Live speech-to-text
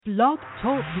Blog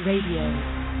Talk Radio.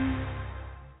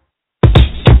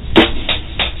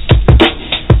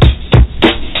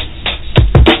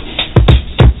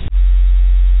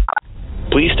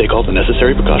 Please take all the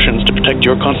necessary precautions to protect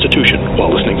your Constitution while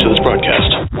listening to this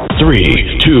broadcast.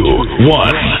 3, 2,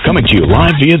 1. Coming to you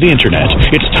live via the internet.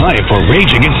 It's time for Rage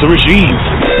Against the Regime.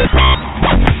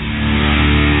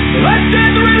 Let's get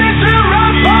ready to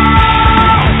rumble!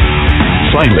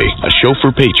 Finally, a show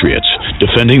for patriots,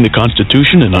 defending the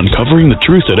Constitution and uncovering the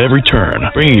truth at every turn,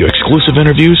 bringing you exclusive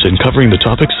interviews and covering the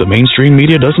topics the mainstream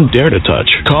media doesn't dare to touch.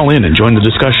 Call in and join the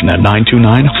discussion at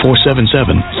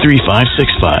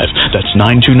 929-477-3565. That's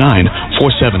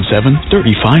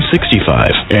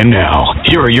 929-477-3565. And now,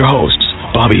 here are your hosts,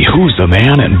 Bobby Who's the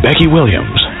Man and Becky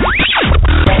Williams.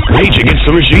 Rage Against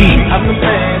the Regime. I'm the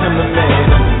man, I'm the man,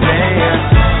 I'm the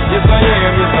man. Yes, I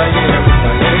am, yes, I am, yes,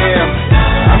 I am.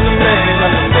 I'm the man, I'm the man, I'm the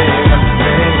man.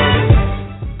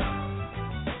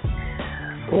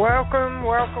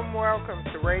 Welcome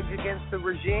to Rage Against the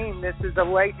Regime. This is a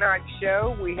late night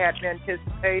show we hadn't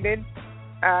anticipated.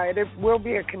 It will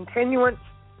be a continuance,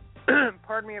 of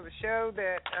a show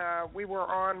that we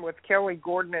were on with Kelli,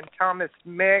 Gordon, and Thomas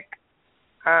Mick.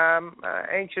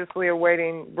 Anxiously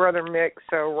awaiting Brother Mick's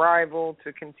arrival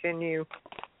to continue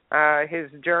his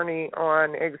journey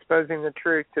on exposing the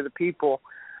truth to the people.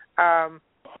 Brother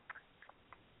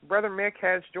Mick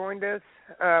has joined us.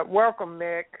 Welcome,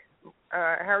 Mick.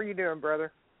 How are you doing,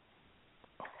 brother?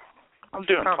 I'm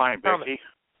doing fine, Becky.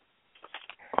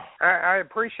 I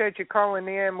appreciate you calling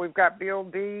in. We've got Bill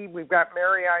D. We've got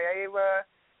Mary Ayala.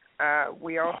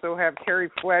 We also have Terry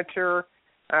Fletcher.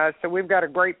 So we've got a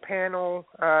great panel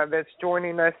that's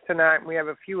joining us tonight. We have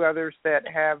a few others that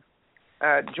have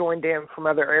joined in from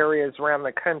other areas around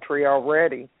the country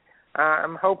already.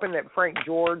 I'm hoping that Frank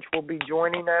George will be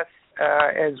joining us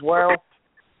as well.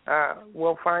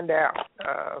 We'll find out.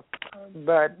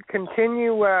 But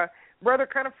continue, brother,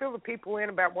 kind of fill the people in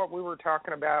about what we were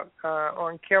talking about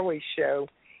on Kelli's show,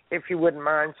 if you wouldn't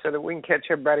mind, so that we can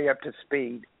catch everybody up to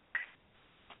speed.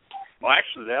 Well,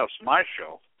 actually, that was my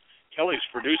show. Kelli's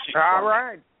producing. All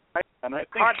right. And I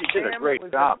think she did a great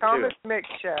job, too. It was the Thomas Mick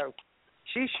show.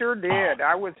 She sure did.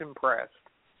 I was impressed.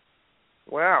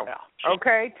 Wow. Yeah.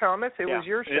 Okay, Thomas, it was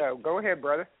your show. Go ahead,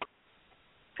 brother.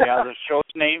 Yeah, the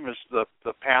show's name is The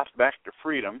Path Back to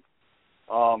Freedom.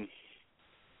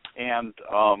 And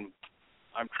I'm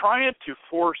trying to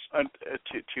force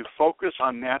to focus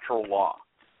on natural law.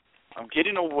 I'm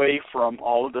getting away from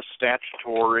all of the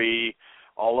statutory,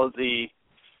 all of the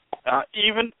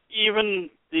even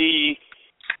the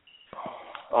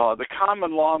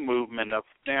common law movement of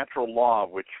natural law,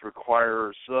 which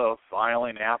requires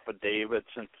filing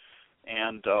affidavits and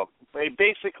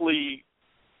basically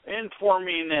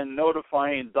informing and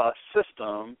notifying the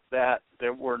system that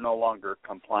we're no longer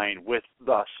complying with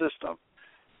the system.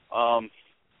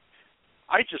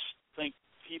 I just think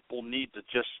people need to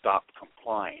just stop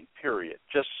complying, period.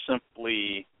 Just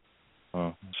simply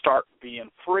start being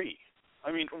free.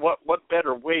 I mean, what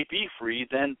better way to be free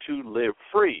than to live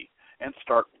free and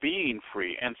start being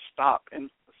free and stop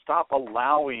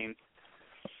allowing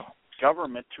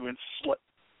government to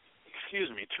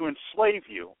enslave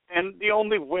you. And the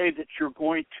only way that you're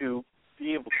going to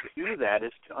be able to do that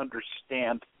is to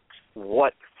understand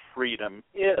what freedom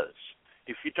is.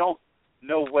 If you don't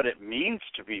know what it means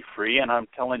to be free, and I'm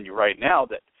telling you right now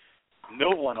that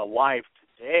no one alive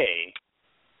today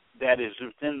that is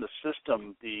within the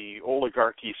system, the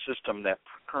oligarchy system that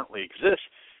currently exists,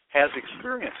 has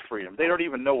experienced freedom. They don't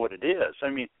even know what it is. I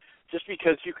mean, just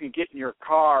because you can get in your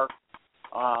car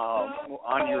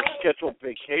on your scheduled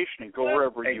vacation and go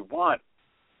wherever you want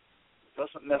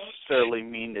doesn't necessarily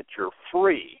mean that you're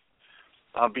free,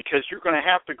 because you're going to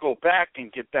have to go back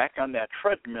and get back on that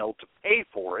treadmill to pay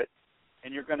for it,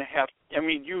 and you're going to have, in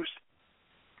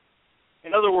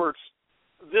other words,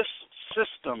 this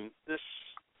system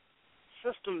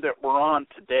that we're on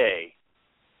today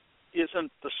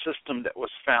isn't the system that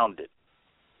was founded.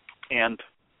 And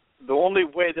the only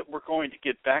way that we're going to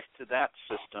get back to that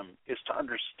system is to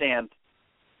understand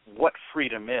what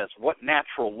freedom is, what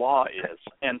natural law is.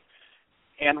 And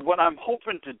what I'm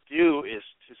hoping to do is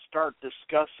to start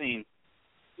discussing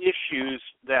issues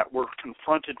that we're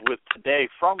confronted with today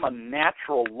from a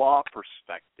natural law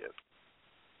perspective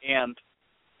and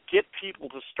get people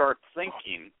to start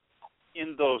thinking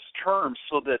in those terms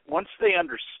so that once they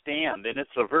understand, and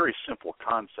it's a very simple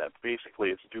concept, basically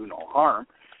it's do no harm,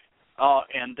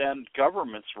 and then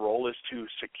government's role is to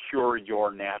secure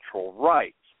your natural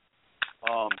rights.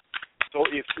 So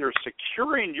if they're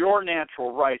securing your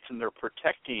natural rights and they're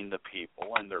protecting the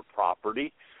people and their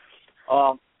property,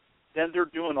 then they're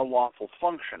doing a lawful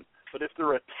function. But if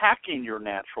they're attacking your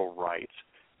natural rights,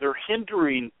 they're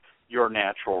hindering your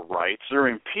natural rights, they're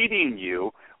impeding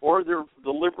you, or they're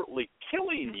deliberately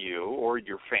killing you or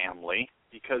your family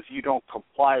because you don't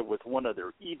comply with one of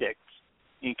their edicts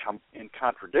in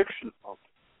contradiction of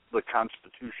the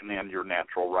Constitution and your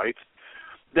natural rights,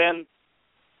 then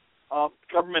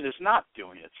government is not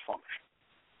doing its function.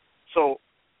 So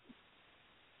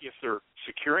if they're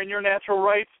securing your natural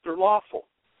rights, they're lawful,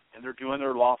 and they're doing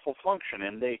their lawful function,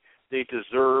 and they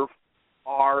deserve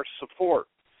our support.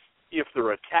 If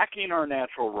they're attacking our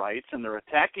natural rights and they're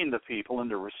attacking the people and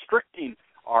they're restricting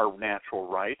our natural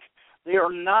rights, they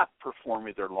are not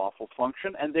performing their lawful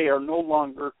function, and they are no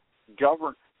longer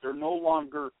governed. They no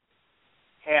longer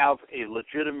have a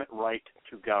legitimate right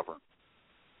to govern.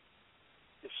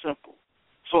 It's simple.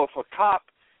 So if a cop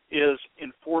is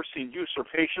enforcing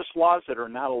usurpatious laws that are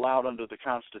not allowed under the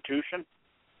Constitution,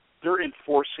 they're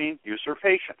enforcing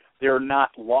usurpation. They're not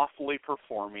lawfully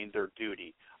performing their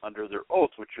duty under their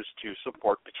oath, which is to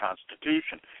support the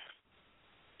Constitution.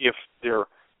 If they're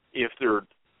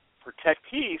protect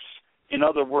peace, in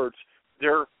other words,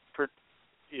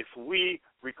 if we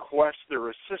request their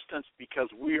assistance because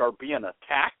we are being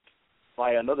attacked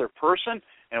by another person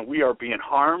and we are being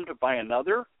harmed by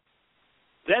another,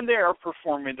 then they are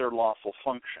performing their lawful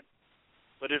function.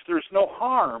 But if there's no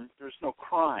harm, there's no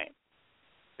crime.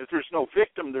 If there's no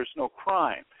victim, there's no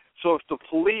crime. So if the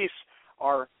police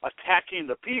are attacking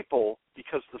the people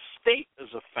because the state is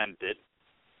offended,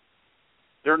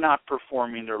 they're not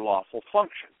performing their lawful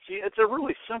function. See, it's a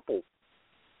really simple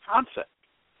concept.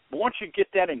 But once you get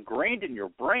that ingrained in your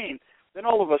brain, then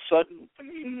all of a sudden,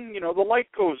 the light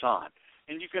goes on,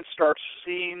 and you can start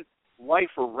seeing life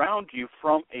around you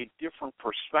from a different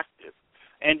perspective.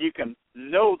 And you can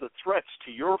know the threats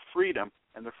to your freedom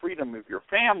and the freedom of your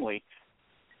family,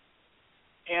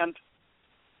 and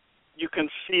you can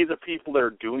see the people that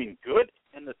are doing good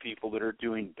and the people that are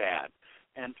doing bad,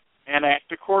 and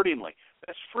act accordingly.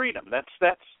 That's freedom.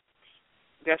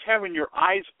 That's having your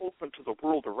eyes open to the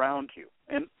world around you.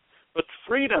 But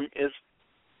freedom is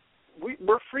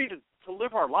we're free to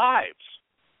live our lives.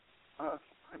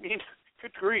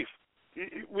 Good grief.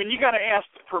 When you got to ask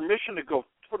permission to go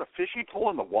put a fishing pole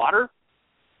in the water,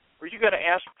 or you got to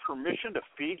ask permission to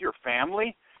feed your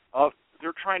family,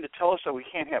 they're trying to tell us that we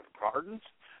can't have gardens,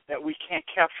 that we can't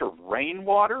capture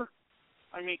rainwater.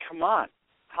 Come on.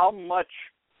 How much?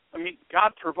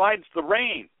 God provides the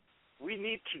rain. We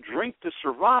need to drink to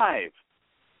survive.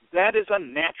 That is a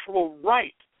natural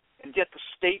right. And yet the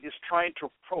state is trying to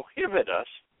prohibit us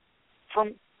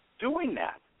from doing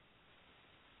that.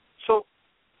 So,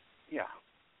 yeah,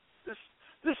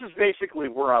 this is basically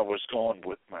where I was going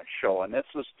with my show, and this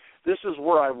is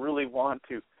where I really want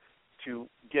to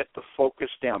get the focus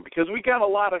down, because we got a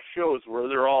lot of shows where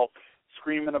they're all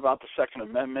screaming about the Second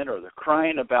Amendment, or they're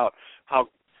crying about how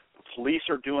the police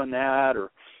are doing that,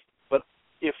 but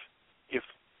if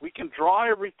we can draw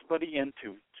everybody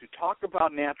into to talk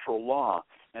about natural law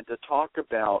and to talk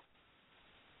about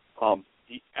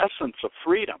the essence of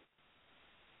freedom,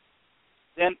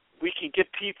 then we can get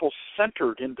people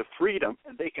centered into freedom,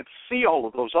 and they can see all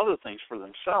of those other things for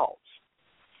themselves.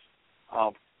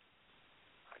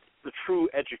 The true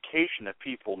education that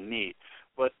people need.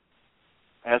 But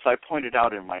as I pointed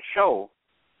out in my show,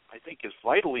 I think it's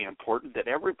vitally important that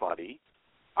everybody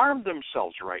arm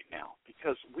themselves right now,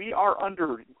 because we are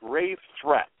under grave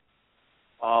threat.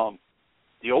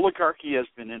 The oligarchy has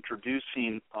been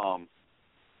introducing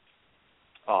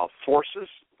forces,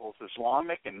 both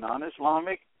Islamic and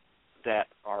non-Islamic, that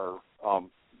are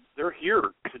they're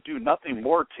here to do nothing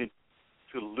more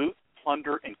to loot,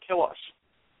 plunder, and kill us.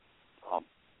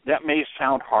 That may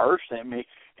sound harsh. And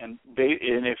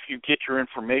if you get your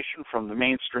information from the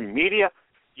mainstream media,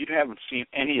 you haven't seen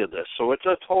any of this. So it's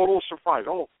a total surprise.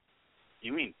 Oh,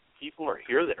 you mean people are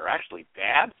here that are actually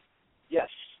bad? Yes.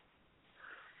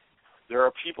 There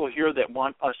are people here that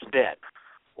want us dead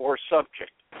or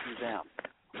subject to them.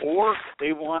 Or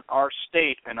they want our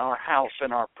state and our house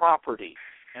and our property.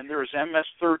 And there's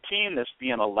MS-13 that's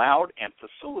being allowed and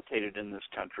facilitated in this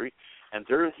country, and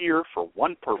they're here for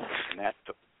one purpose, and that's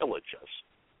to pillage us.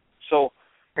 So,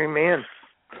 amen.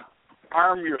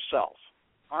 Arm yourself.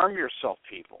 Arm yourself,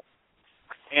 people.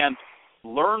 And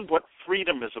learn what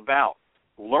freedom is about.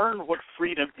 Learn what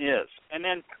freedom is. And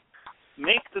then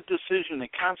make the decision, the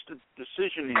constant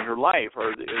decision in your life,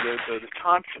 or the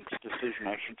conscience decision,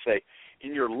 I should say,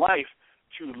 in your life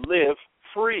to live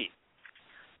free.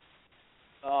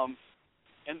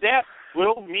 And that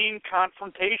will mean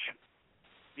confrontation,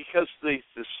 because the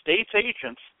state's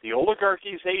agents, the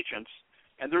oligarchy's agents,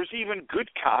 and there's even good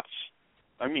cops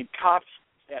I mean, cops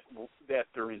that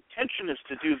their intention is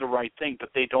to do the right thing, but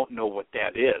they don't know what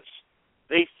that is.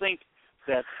 They think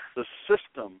that the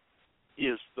system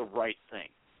is the right thing.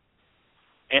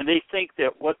 And they think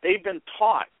that what they've been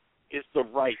taught is the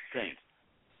right thing.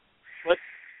 But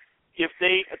if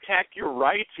they attack your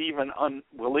rights even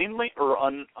unwillingly or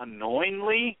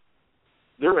unknowingly,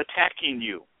 they're attacking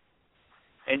you.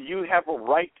 And you have a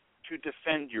right to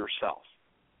defend yourself.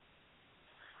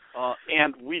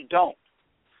 And we don't.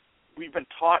 We've been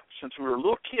taught since we were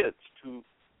little kids to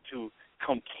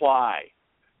comply,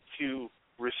 to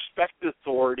respect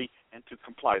authority, and to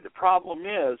comply. The problem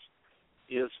is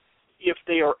if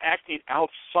they are acting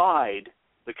outside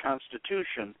the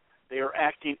Constitution, they are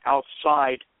acting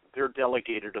outside their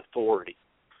delegated authority.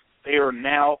 They are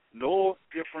now no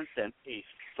different than a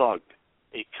thug,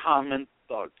 a common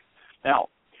thug. Now,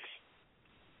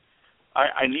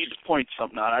 I need to point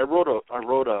something out. I wrote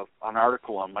an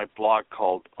article on my blog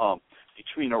called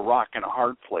 "Between a Rock and a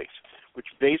Hard Place," which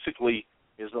basically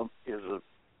is an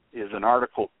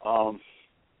article.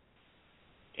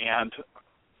 And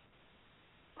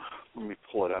let me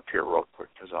pull it up here real quick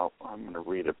because I'm going to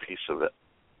read a piece of it.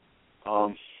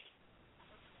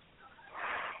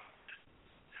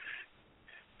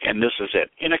 And this is it.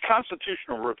 In a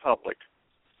constitutional republic,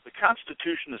 the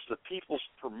Constitution is the people's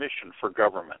permission for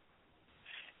government.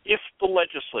 If the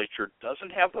legislature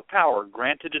doesn't have the power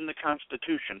granted in the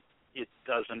Constitution, it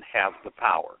doesn't have the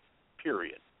power,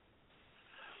 period.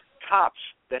 Cops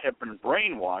that have been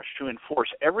brainwashed to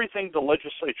enforce everything the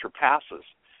legislature passes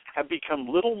have become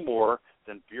little more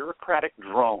than bureaucratic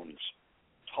drones,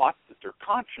 taught that their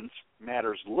conscience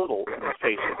matters little in the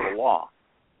face of the law.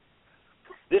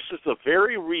 This is the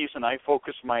very reason I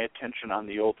focus my attention on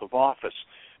the oath of office,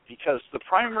 because the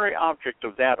primary object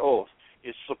of that oath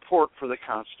is support for the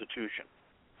Constitution.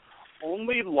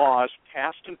 Only laws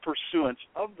passed in pursuance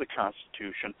of the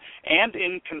Constitution and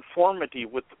in conformity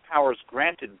with the powers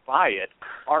granted by it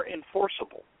are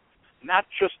enforceable, not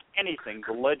just anything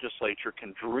the legislature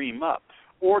can dream up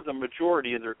or the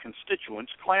majority of their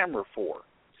constituents clamor for.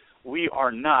 We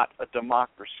are not a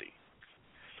democracy.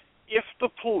 If the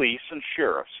police and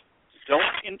sheriffs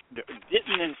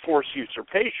didn't enforce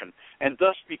usurpation and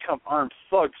thus become armed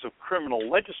thugs of criminal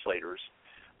legislators,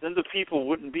 then the people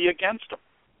wouldn't be against them.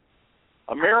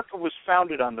 America was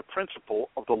founded on the principle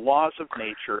of the laws of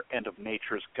nature and of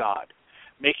nature's God,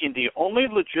 making the only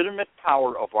legitimate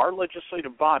power of our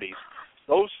legislative bodies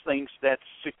those things that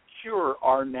secure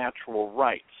our natural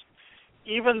rights.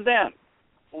 Even then,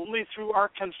 only through our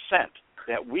consent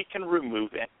that we can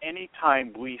remove at any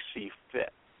time we see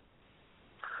fit.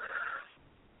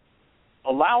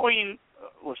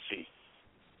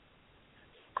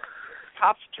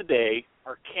 Cops today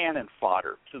are cannon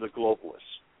fodder to the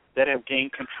globalists that have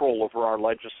gained control over our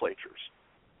legislatures.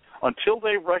 Until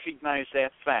they recognize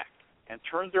that fact and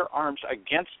turn their arms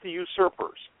against the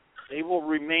usurpers, they will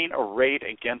remain arrayed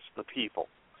against the people.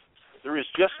 There is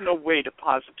just no way to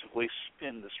positively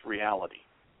spin this reality.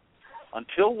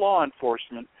 Until law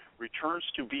enforcement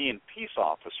returns to being peace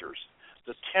officers,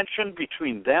 the tension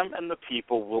between them and the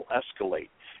people will escalate.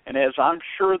 And as I'm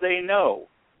sure they know,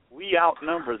 we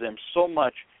outnumber them so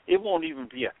much it won't even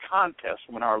be a contest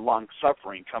when our long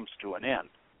suffering comes to an end.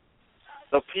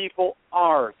 The people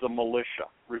are the militia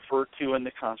referred to in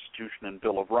the Constitution and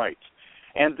Bill of Rights,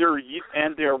 and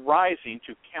they're rising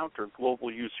to counter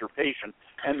global usurpation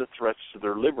and the threats to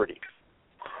their liberty.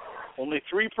 Only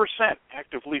 3%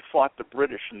 actively fought the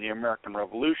British in the American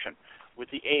Revolution with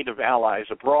the aid of allies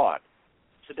abroad.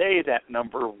 Today, that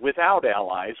number without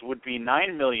allies would be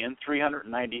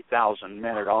 9,390,000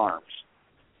 men-at-arms,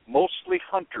 mostly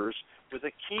hunters with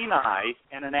a keen eye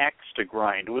and an axe to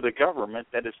grind with a government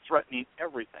that is threatening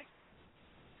everything.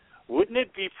 Wouldn't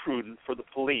it be prudent for the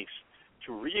police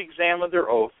to re-examine their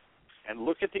oath and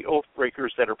look at the oath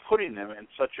breakers that are putting them in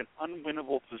such an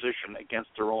unwinnable position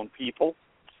against their own people?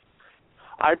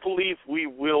 I believe we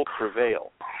will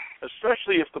prevail,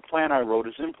 especially if the plan I wrote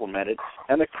is implemented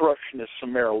and the corruption is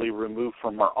summarily removed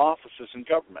from our offices in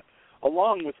government,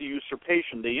 along with the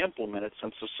usurpation they implemented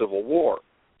since the Civil War.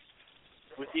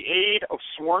 With the aid of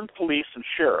sworn police and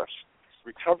sheriffs,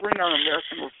 recovering our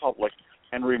American Republic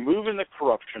and removing the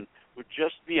corruption would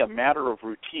just be a matter of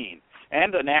routine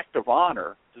and an act of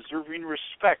honor deserving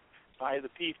respect by the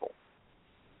people.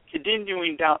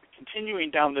 Continuing down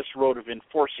this road of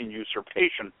enforcing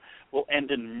usurpation will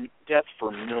end in death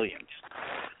for millions.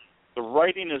 The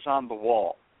writing is on the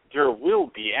wall. There will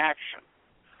be action.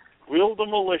 Will the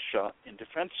militia, in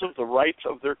defense of the rights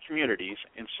of their communities,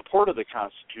 in support of the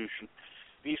Constitution,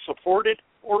 be supported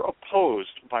or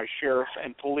opposed by sheriffs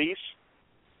and police?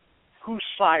 whose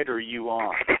side are you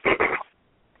on?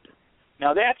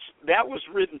 Now that was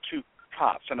written to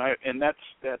cops, and that's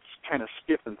kind of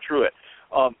skipping through it.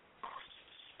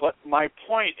 But my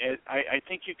point is, I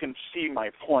think you can see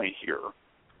my point here,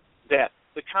 that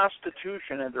the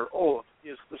Constitution and their oath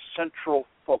is the central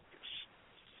focus.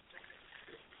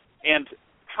 And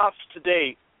cops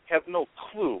today have no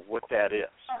clue what that is.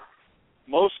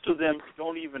 Most of them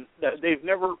don't even, they've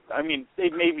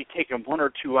maybe taken 1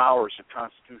 or 2 hours of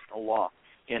constitutional law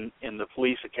in the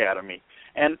police academy.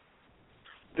 And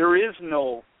there is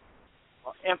no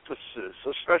emphasis,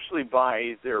 especially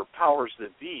by their powers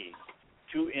that be,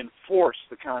 to enforce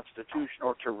the Constitution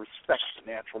or to respect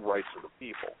the natural rights of the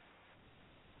people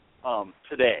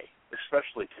today,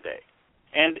 especially today.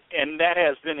 And that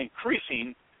has been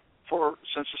increasing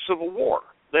since the Civil War.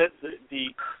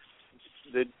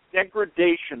 The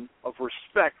degradation of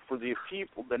respect for the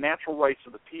people, the natural rights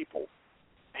of the people,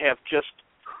 have just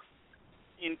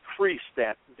increased.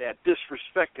 That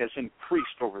disrespect has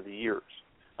increased over the years.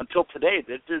 Until today,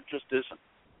 there just isn't.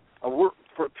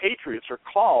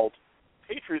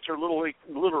 Patriots are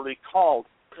literally called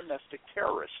domestic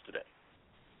terrorists today.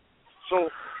 So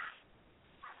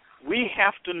we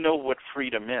have to know what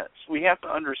freedom is. We have to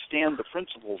understand the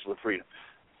principles of freedom.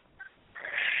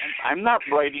 And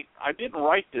I didn't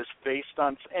write this based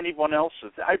on anyone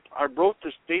else's. I wrote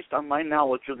this based on my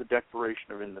knowledge of the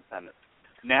Declaration of Independence,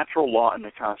 natural law, and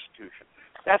the Constitution.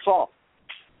 That's all.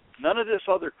 None of this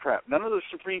other crap, none of the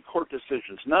Supreme Court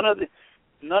decisions, none of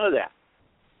that.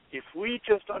 If we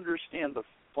just understand the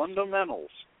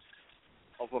fundamentals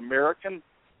of American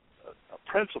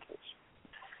principles,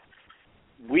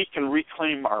 we can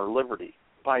reclaim our liberty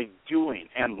by doing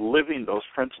and living those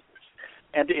principles.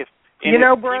 And if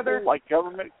brother, people like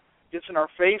government gets in our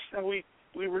face, then we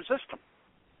resist them.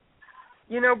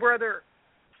 Brother,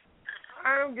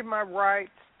 I don't give my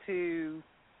rights to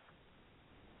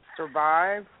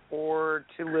survive or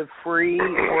to live free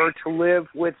or to live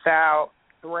without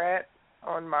threat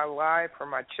on my life or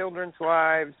my children's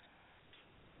lives.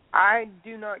 I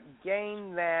do not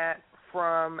gain that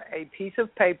from a piece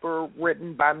of paper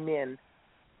written by men.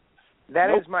 That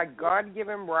is my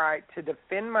God-given right to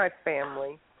defend my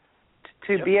family,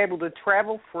 to be able to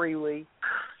travel freely,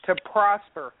 to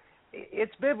prosper.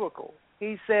 It's biblical.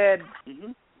 He said,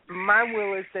 my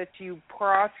will is that you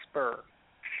prosper,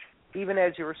 even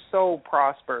as your soul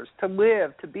prospers, to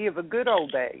live, to be of a good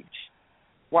old age.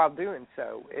 While doing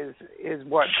so is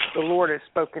what the Lord has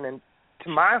spoken into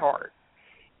my heart,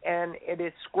 and it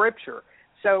is Scripture.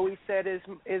 So he said,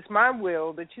 is my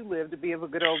will that you live to be of a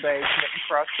good old age and that you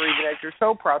prosper even as your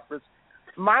soul prospers.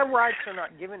 My rights are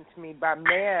not given to me by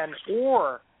man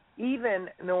or even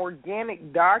an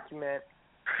organic document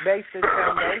based as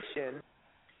foundation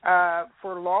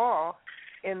for law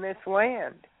in this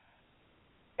land.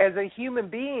 As a human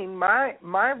being, my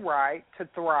right to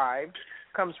thrive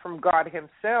comes from God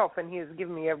himself, and he has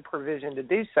given me every provision to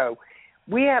do so.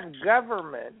 We have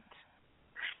government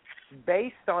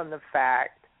based on the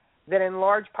fact that in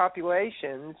large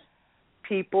populations,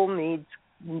 people need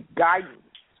guidance.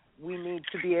 We need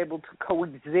to be able to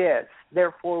coexist.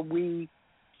 Therefore, we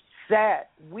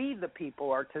the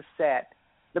people are to set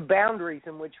the boundaries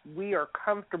in which we are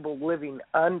comfortable living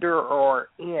under or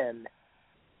in,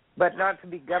 but not to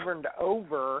be governed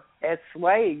over as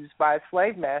slaves by a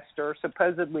slave master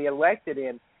supposedly elected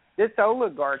in. This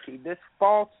oligarchy, this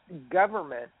false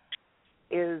government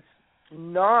is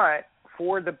not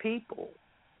for the people.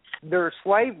 They're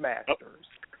slave masters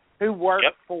who work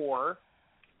for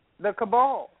the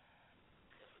cabal.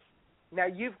 Now,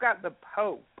 you've got the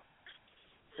Pope,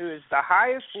 who is the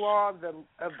highest law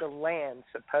of the land,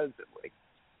 supposedly.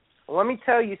 Well, let me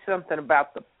tell you something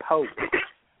about the Pope,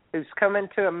 who's coming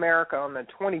to America on the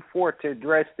 24th to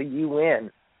address the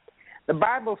UN. The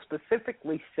Bible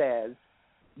specifically says,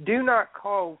 do not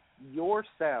call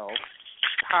yourself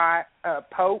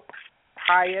Pope,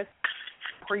 pious,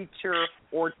 preacher,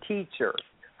 or teacher,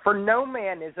 for no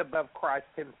man is above Christ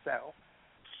himself.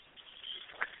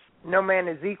 No man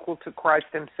is equal to Christ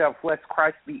himself, lest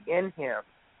Christ be in him.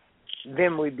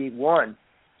 Then we be one.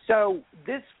 So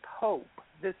this Pope,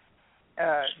 this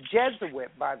Jesuit,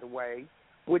 by the way,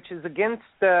 which is against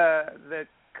the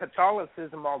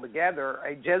Catholicism altogether.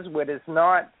 A Jesuit is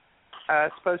not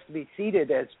supposed to be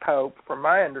seated as Pope, from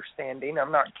my understanding.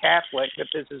 I'm not Catholic, but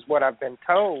this is what I've been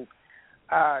told.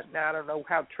 Now, I don't know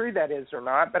how true that is or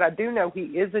not, but I do know he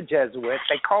is a Jesuit.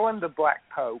 They call him the Black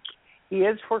Pope. He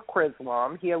is for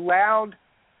Islam. He allowed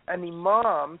an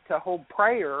imam to hold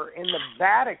prayer in the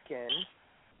Vatican,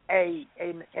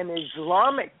 an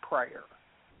Islamic prayer.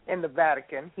 in the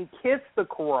Vatican. He kissed the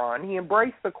Quran. He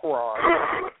embraced the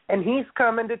Quran. And he's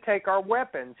coming to take our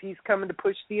weapons. He's coming to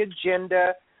push the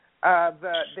agenda of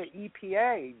the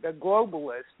EPA, the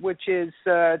globalists, which is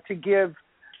to give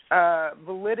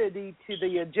validity to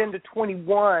the Agenda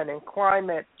 21 and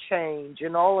climate change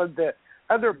and all of the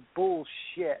other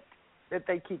bullshit that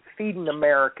they keep feeding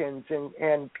Americans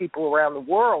and people around the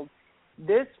world.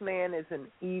 This man is an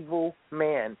evil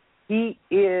man. He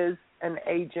is an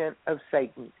agent of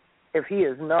Satan. If he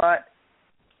is not,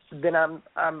 then I'm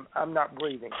not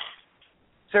breathing.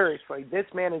 Seriously, this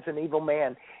man is an evil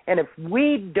man. And if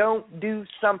we don't do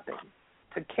something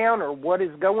to counter what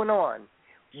is going on,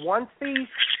 once these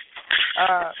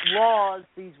laws,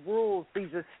 these rules, these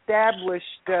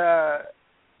established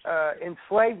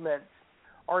enslavements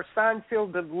are signed,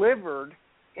 sealed, delivered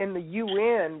in the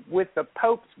UN with the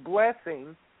Pope's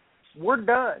blessing, we're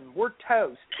done. We're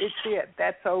toast. It's it.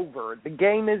 That's over. The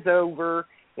game is over.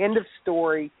 End of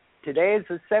story. Today is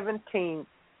the 17th.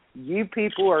 You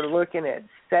people are looking at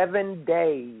 7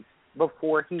 days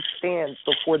before he stands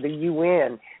before the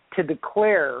UN to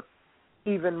declare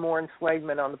even more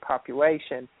enslavement on the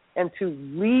population and to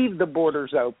leave the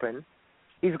borders open.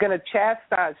 He's going to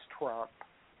chastise Trump.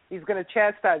 He's going to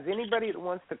chastise anybody that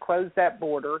wants to close that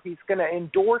border. He's going to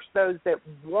endorse those that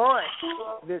want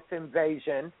this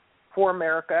invasion for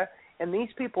America, and these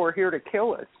people are here to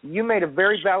kill us. You made a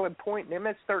very valid point, and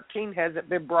MS-13 hasn't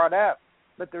been brought up,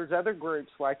 but there's other groups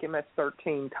like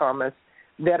MS-13, Thomas,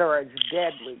 that are as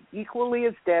deadly, equally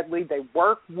as deadly. They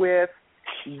work with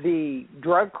the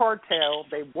drug cartel.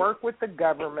 They work with the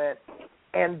government,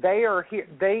 and they are here.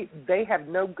 They have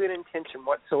no good intention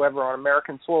whatsoever on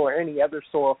American soil or any other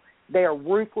soil. They are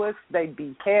ruthless. They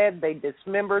behead. They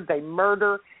dismember. They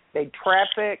murder. They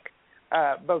traffic,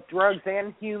 both drugs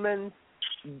and humans.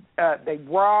 They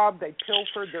rob. They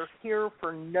pilfer. They're here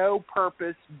for no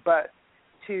purpose but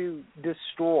to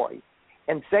destroy.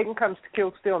 And Satan comes to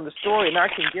kill, steal, and destroy, and I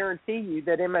can guarantee you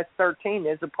that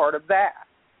MS-13 is a part of that.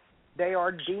 They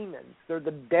are demons. They're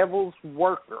the devil's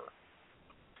worker.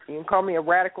 You can call me a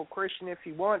radical Christian if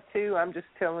you want to. I'm just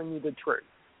telling you the truth.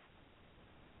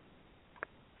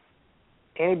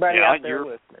 Anybody out there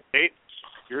listening?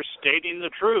 You're stating the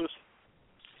truth.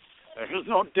 There's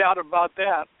no doubt about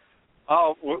that.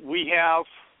 We have,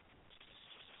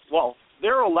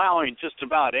 they're allowing just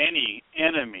about any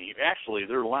enemy. Actually,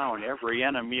 they're allowing every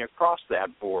enemy across that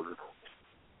border,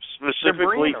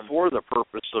 specifically for the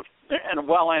purpose of,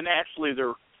 and actually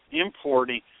they're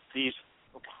importing these,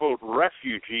 quote,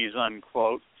 refugees,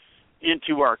 unquote,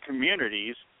 into our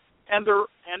communities. And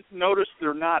notice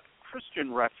they're not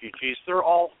Christian refugees. They're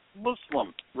all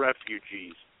Muslim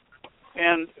refugees.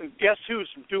 And guess who's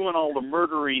doing all the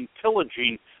murdering,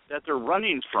 pillaging that they're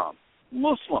running from?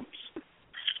 Muslims.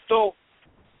 So,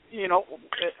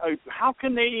 how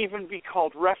can they even be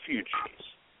called refugees?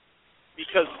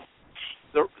 Because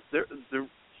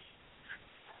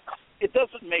it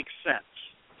doesn't make sense.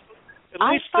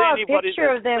 I saw a picture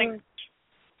of them.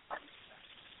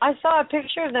 I saw a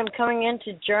picture of them coming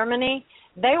into Germany.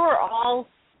 They were all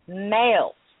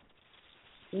males,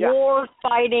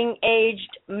 war-fighting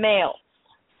aged males.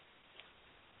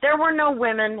 There were no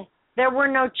women. There were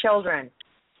no children.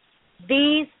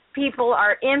 These people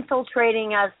are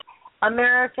infiltrating us.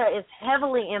 America is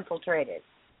heavily infiltrated.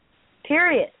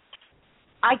 Period.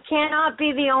 I cannot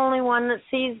be the only one that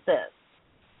sees this.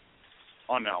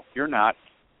 Oh, no, you're not.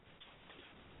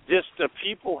 The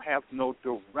people have no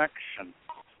direction.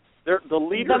 The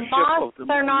leadership mosques of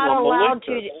the are not allowed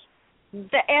to.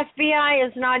 The FBI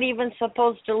is not even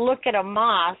supposed to look at a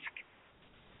mosque,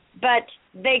 but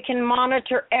they can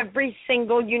monitor every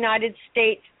single United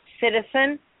States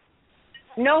citizen.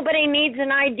 Nobody needs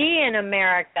an ID in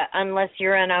America unless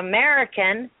you're an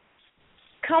American.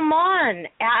 Come on.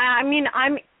 I mean,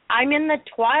 I'm in the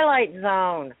twilight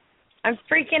zone. I'm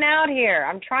freaking out here.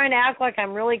 I'm trying to act like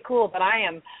I'm really cool, but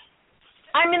I'm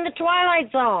in the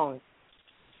twilight zone.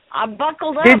 I'm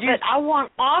buckled up, but I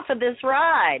want off of this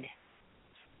ride.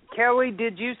 Kelly,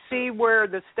 did you see where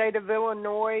the state of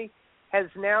Illinois has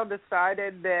now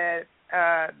decided that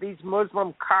these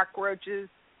Muslim cockroaches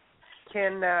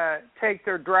can take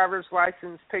their driver's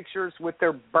license pictures with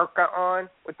their burqa on,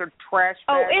 with their trash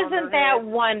bag on their isn't that head?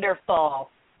 Wonderful?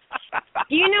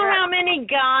 Do you know how many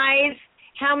guys,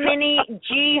 how many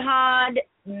jihad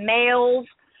males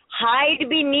hide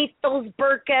beneath those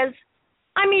burqas?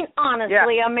 I mean,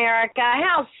 honestly, America,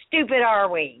 how stupid are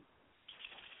we?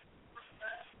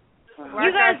 Like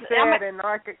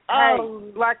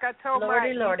I told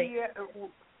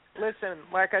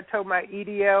I told my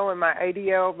EDL and my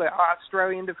ADL, the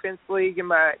Australian Defense League, and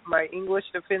my English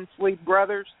Defense League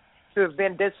brothers, who have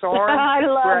been disarmed. I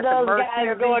who are love at the those mercy guys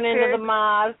of these going into the pigs.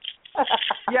 mosque.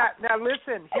 Yeah, now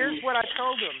listen, here's what I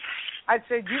told them. I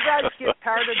said, you guys get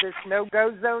tired of this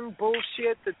no-go zone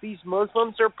bullshit that these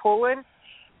Muslims are pulling,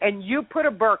 and you put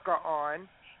a burqa on,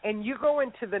 and you go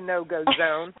into the no-go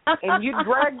zone, and you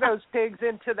drag those pigs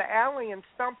into the alley and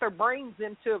stomp their brains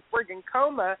into a friggin'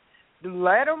 coma.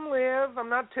 Let them live. I'm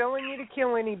not telling you to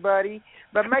kill anybody,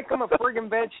 but make them a friggin'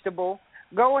 vegetable.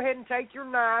 Go ahead and take your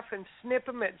knife and snip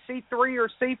them at C3 or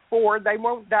C4. They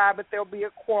won't die, but they'll be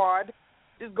a quad.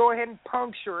 Just go ahead and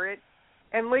puncture it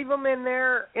and leave them in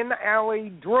there in the alley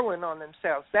drooling on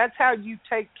themselves. That's how you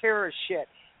take care of shit.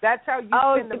 That's how you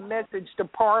send a message to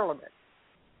Parliament.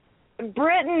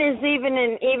 Britain is even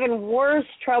in even worse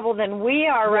trouble than we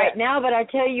are right now, but I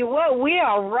tell you what, we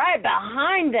are right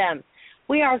behind them.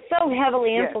 We are so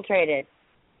heavily infiltrated.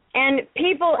 And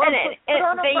people,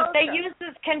 they use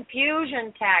this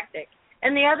confusion tactic.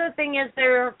 And the other thing is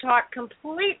they're taught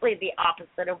completely the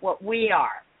opposite of what we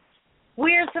are.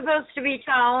 We're supposed to be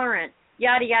tolerant,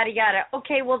 yada, yada, yada.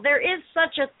 Okay, well, there is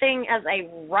such a thing as a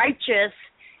righteous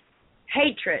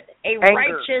hatred,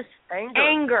 righteous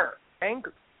anger.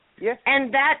 Yes.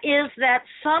 And that is that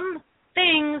some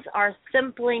things are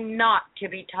simply not to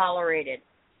be tolerated,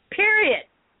 period.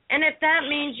 And if that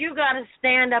means you got to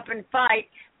stand up and fight,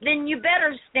 then you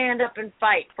better stand up and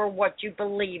fight for what you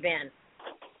believe in,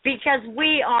 because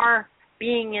we are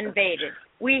being invaded.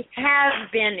 We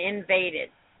have been invaded.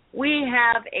 We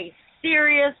have a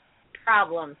serious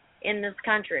problem in this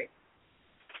country.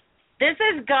 This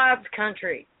is God's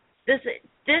country. This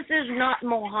is not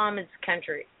Mohammed's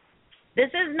country. This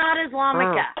is not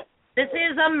Islamica. This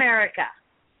is America.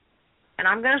 And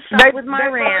I'm going to stop with my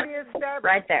rant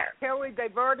right there. Kelly,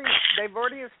 they've already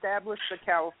established the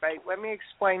caliphate. Let me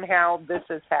explain how this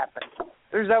has happened.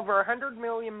 There's over 100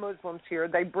 million Muslims here.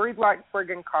 They breed like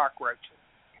friggin' cockroaches.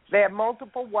 They have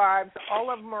multiple wives. All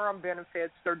of them are on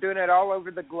benefits. They're doing it all over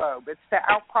the globe. It's to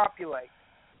outpopulate.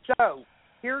 So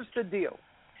here's the deal.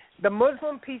 The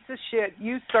Muslim piece of shit,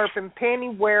 usurping,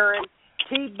 panty-wearing,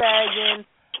 teabagging,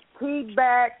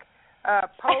 teabag,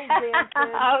 pole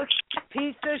dancing,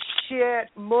 piece of shit,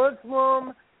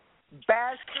 Muslim,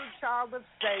 bastard child of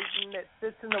Satan that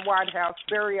sits in the White House.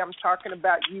 Barry, I'm talking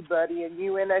about you, buddy, and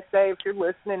you, NSA, if you're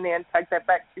listening in, take that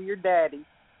back to your daddy.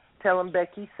 Tell him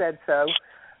Becky said so.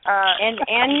 And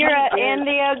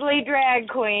the ugly drag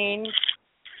queen.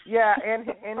 Yeah, and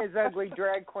his ugly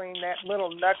drag queen, that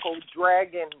little knuckle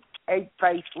dragon,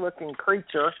 ape-face looking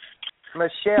creature.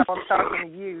 Michelle, I'm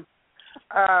talking to you.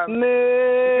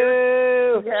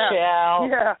 Moo, Michelle.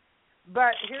 Yeah,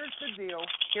 but here's the deal.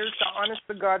 Here's the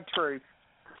honest-to-God truth.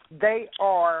 They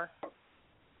are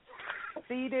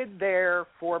seated there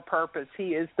for a purpose.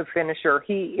 He is the finisher.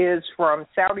 He is from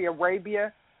Saudi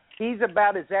Arabia. He's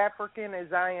about as African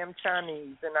as I am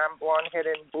Chinese, and I'm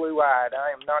blonde-headed and blue-eyed.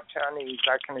 I am not Chinese.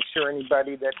 I can assure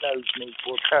anybody that knows me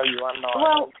will tell you I'm not.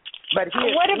 Well, but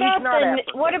he's not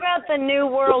African. What about the New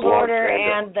World Order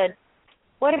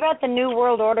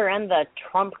and the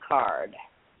Trump card?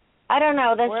 I don't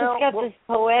know. That's just got this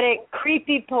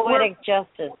creepy poetic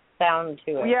justice sound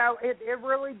to it. Yeah, it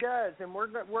really does, and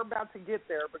we're about to get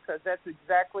there because that's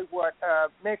exactly what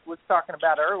Mick was talking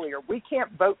about earlier. We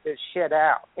can't vote this shit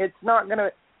out. It's not going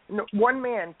to. One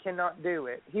man cannot do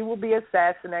it. He will be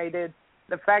assassinated.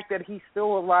 The fact that he's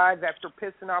still alive after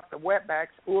pissing off the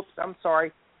wetbacks. Oops, I'm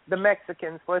sorry. The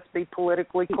Mexicans. Let's be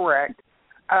politically correct.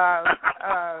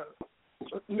 Latinos.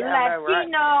 Right?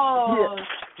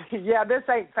 Yeah, this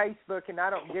ain't Facebook, and I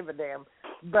don't give a damn.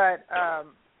 But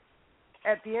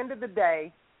at the end of the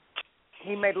day,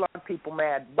 he made a lot of people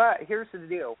mad. But here's the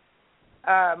deal.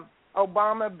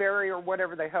 Obama, Barry, or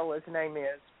whatever the hell his name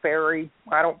is, Barry,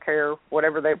 I don't care,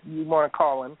 whatever you want to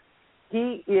call him,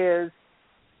 he is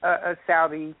a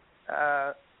Saudi,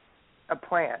 a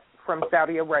plant from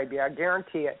Saudi Arabia. I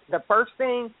guarantee it. The first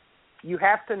thing you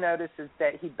have to notice is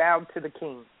that he bowed to the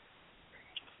king.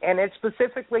 And it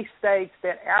specifically states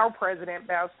that our president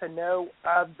bows to no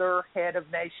other head of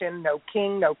nation, no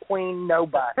king, no queen,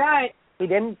 nobody. Right. He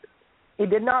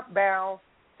did not bow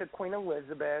to Queen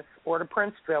Elizabeth or to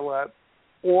Prince Philip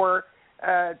or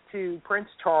to Prince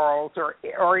Charles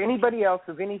or anybody else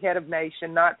of any head of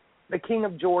nation, not the King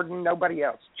of Jordan, nobody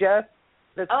else, just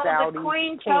the Saudi the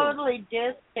Queen king. Totally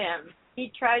dissed him.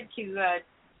 He tried to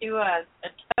do a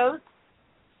toast,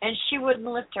 and she wouldn't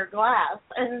lift her glass,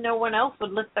 and no one else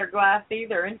would lift their glass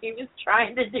either, and he was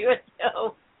trying to do it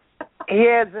too. He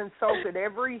has insulted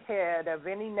every head of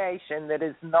any nation that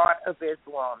is not of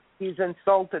Islam. He's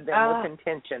insulted them with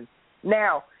intention.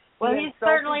 Now, he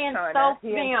certainly insults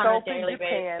me on a daily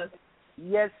basis.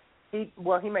 Yes, he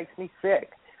makes me sick.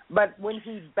 But when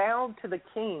he bowed to the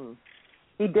king,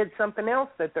 he did something else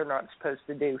that they're not supposed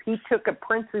to do. He took a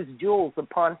prince's jewels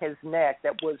upon his neck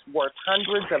that was worth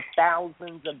hundreds of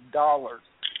thousands of dollars.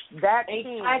 That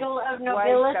king, title of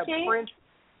nobility? a prince,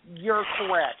 you're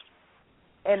correct.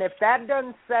 And if that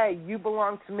doesn't say, you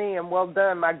belong to me and well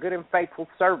done, my good and faithful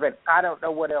servant, I don't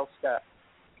know what else does.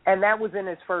 And that was in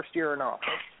his first year in office.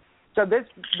 So this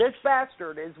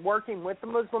bastard is working with the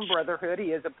Muslim Brotherhood. He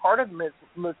is a part of the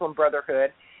Muslim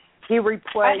Brotherhood. He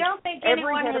replaced I don't think every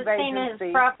anyone head has of seen agency.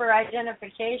 his proper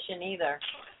identification either.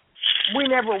 We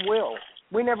never will.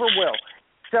 We never will.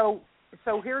 So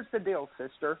here's the deal,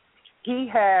 sister. He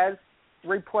has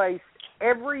replaced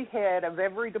every head of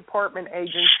every department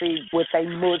agency with a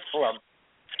Muslim.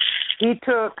 He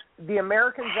took the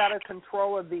Americans out of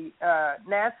control of the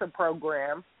NASA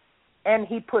program, and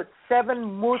he put 7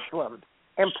 Muslims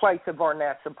in place of our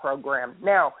NASA program.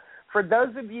 Now, for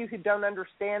those of you who don't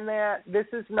understand that, this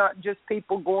is not just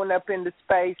people going up into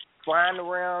space, flying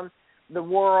around the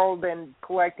world and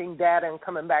collecting data and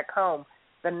coming back home.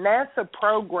 The NASA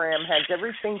program has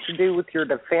everything to do with your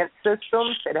defense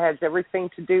systems. It has everything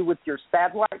to do with your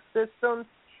satellite systems.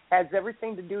 It has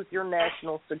everything to do with your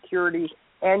national security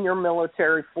and your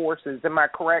military forces. Am I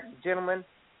correct, gentlemen,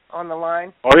 on the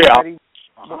line? Oh, yeah.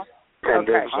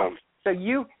 Okay. So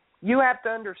you have to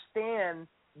understand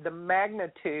the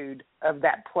magnitude of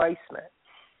that placement.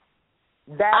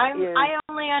 I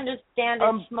only understand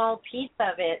a small piece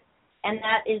of it, and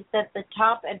that is that the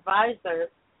top advisors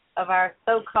of our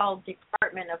so-called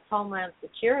Department of Homeland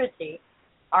Security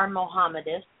are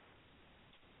Mohammedists.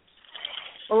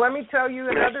 Well, let me tell you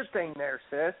another thing there,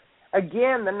 sis.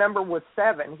 Again, the number was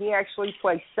 7. He actually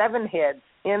placed 7 heads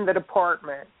in the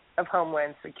Department of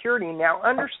Homeland Security. Now,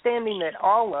 understanding that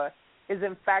Allah is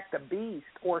in fact a beast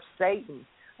or Satan,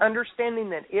 understanding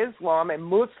that Islam and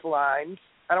Muslims,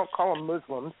 I don't call them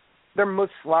Muslims, they're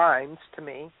Muslims to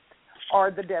me, are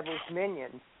the devil's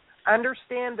minions.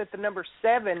 Understand that the number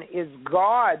 7 is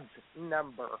God's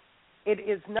number. It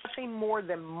is nothing more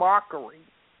than mockery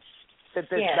that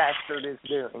this bastard is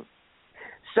doing.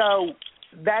 So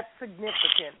that's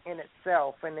significant in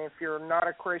itself. And if you're not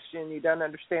a Christian, you don't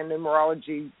understand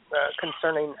numerology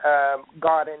concerning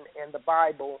God and the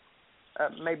Bible,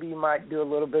 maybe you might do a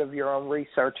little bit of your own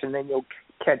research and then you'll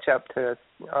catch up to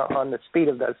on the speed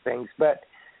of those things. But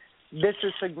this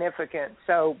is significant.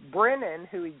 So Brennan,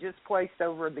 who he just placed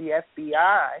over the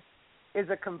FBI, is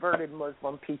a converted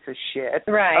Muslim piece of shit.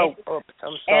 Right. Oh, oops,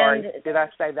 I'm sorry. And did I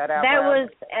say that out that loud?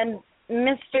 And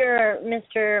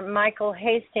Mr. Michael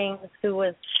Hastings, who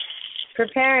was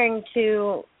preparing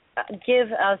to give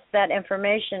us that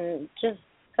information, just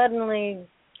suddenly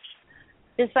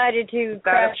decided to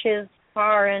crash his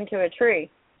car into a tree.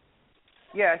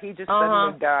 Yeah, he just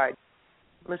suddenly died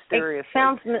mysteriously.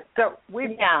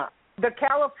 The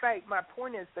caliphate, my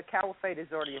point is the caliphate is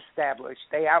already established.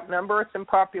 They outnumber us in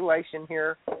population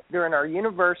here. They're in our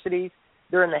universities.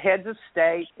 They're in the heads of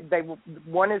state.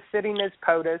 One is sitting as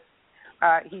POTUS.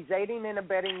 He's aiding and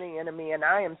abetting the enemy, and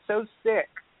I am so sick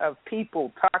of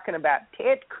people talking about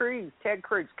Ted Cruz.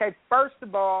 Okay, first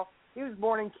of all, he was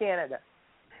born in Canada.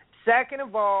 Second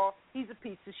of all, he's a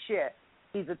piece of shit.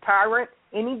 He's a tyrant.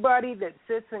 Anybody that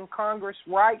sits in Congress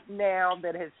right now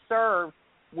that has served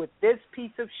with this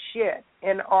piece of shit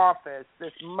in office,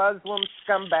 this Muslim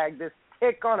scumbag, this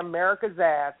tick on America's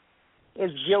ass,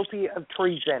 is guilty of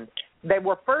treason. They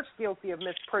were first guilty of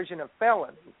misprision of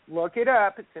felony. Look it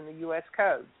up. It's in the U.S.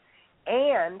 Code.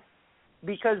 And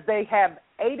because they have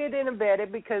aided and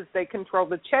abetted, because they control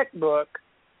the checkbook,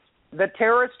 the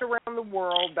terrorists around the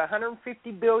world, the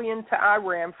 $150 billion to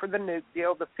Iran for the nuke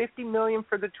deal, the $50 million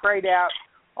for the trade out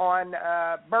on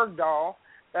Bergdahl,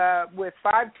 with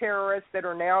 5 terrorists that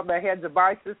are now the heads of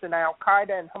ISIS and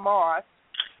Al-Qaeda and Hamas,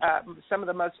 some of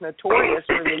the most notorious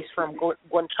released from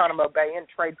Guantanamo Bay and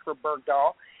trade for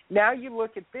Bergdahl. Now you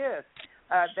look at this.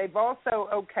 They've also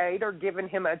okayed or given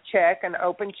him a check, an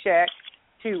open check,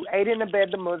 to aid and abet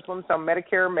the Muslims on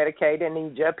Medicare and Medicaid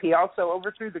in Egypt. He also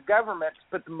overthrew the government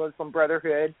to put the Muslim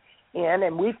Brotherhood in,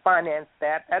 and we financed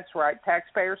that. That's right.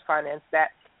 Taxpayers financed that.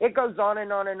 It goes on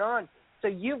and on and on. So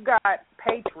you've got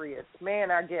patriots.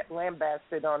 Man, I get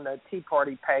lambasted on the Tea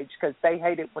Party page because they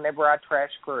hate it whenever I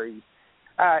trash Cruz.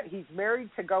 He's married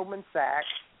to Goldman Sachs.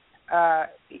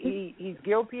 He's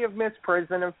guilty of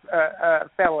misprision of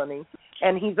felony,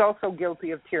 and he's also guilty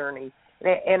of tyranny.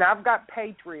 And I've got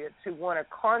patriots who want to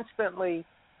constantly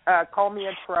call me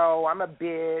a troll. I'm a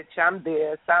bitch. I'm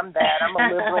this. I'm that. I'm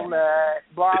a liberal nut.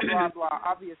 Blah, blah, blah.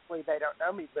 Obviously, they don't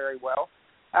know me very well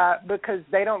because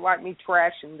they don't like me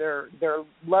trashing their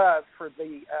love for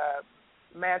the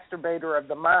masturbator of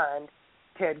the mind,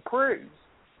 Ted Cruz.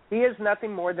 He is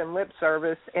nothing more than lip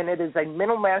service, and it is a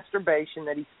mental masturbation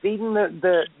that he's feeding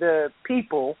the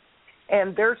people,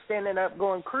 and they're standing up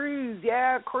going, cruise,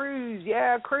 yeah, cruise,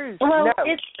 yeah, cruise. Well, no,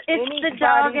 it's the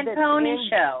dog and pony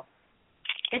show.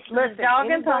 It's the dog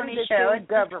and pony show. It's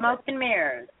the smoke and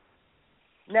mirrors.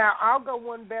 Now, I'll go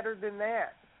one better than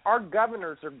that. Our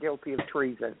governors are guilty of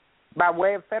treason. By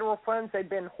way of federal funds, they've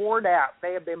been hoarded out.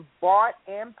 They have been bought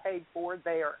and paid for.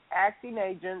 They are acting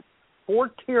agents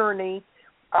for tyranny,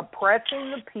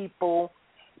 oppressing the people,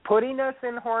 putting us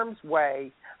in harm's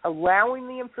way, allowing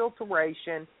the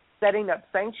infiltration, setting up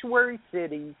sanctuary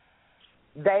cities.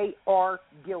 They are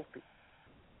guilty.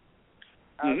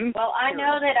 Well, I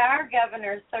know that our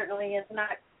governor certainly has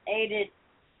not aided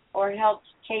or helped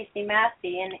Casey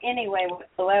Massey in any way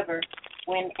whatsoever,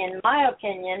 when, in my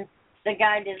opinion, the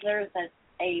guy deserves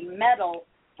a medal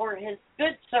for his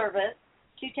good service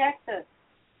to Texas.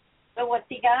 So what's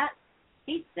he got?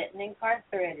 He's sitting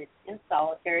incarcerated in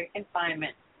solitary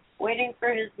confinement, waiting for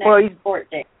his next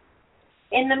court date.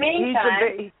 In the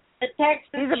meantime, the Texas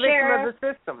he's a victim sheriff, of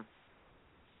the system.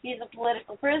 He's a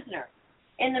political prisoner.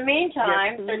 In the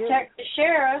meantime, yes, the Texas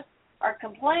sheriffs are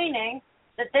complaining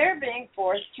that they're being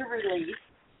forced to release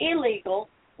illegal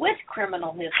with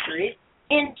criminal histories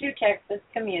into Texas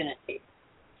communities.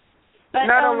 But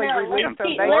not only release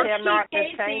them, they have not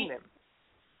detained them.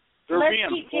 They're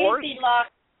being forced.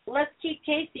 Let's keep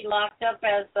Casey locked up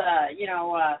as,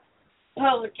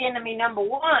 public enemy number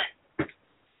one.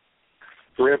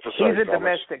 He's a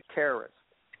domestic terrorist.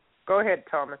 Go ahead,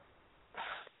 Thomas.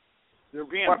 They're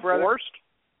being forced?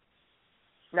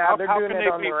 No, they're doing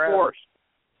it on their own.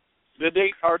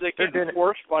 Are they getting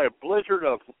forced by a blizzard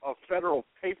of federal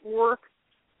paperwork?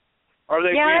 Are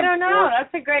they? Yeah, I don't know.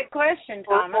 That's a great question,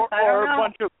 Thomas. I don't know.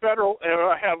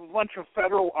 Have a bunch of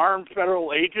armed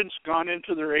federal agents gone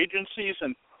into their agencies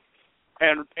and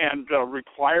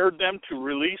required them to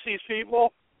release these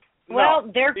people? Well,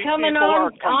 no, they're coming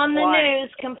on the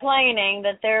news complaining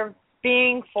that they're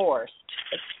being forced.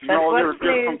 They're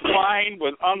complying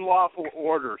with unlawful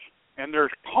orders, and they're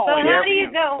calling.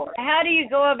 So how do you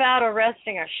go about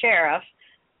arresting a sheriff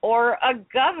or a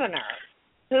governor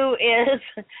who is?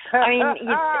 I mean,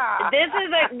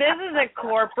 this is a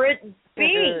corporate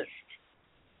beast.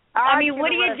 I mean, what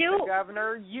do you do? The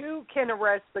governor, you can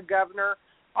arrest the governor.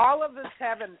 All of us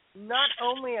have not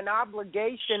only an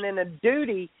obligation and a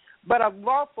duty, but a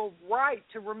lawful right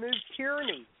to remove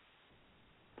tyranny.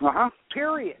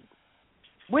 Period.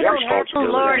 We don't have to.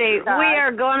 Lordy, we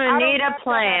are going to need a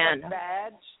plan.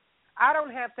 I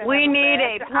don't have to. We need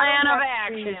a plan of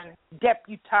action.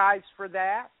 Deputized for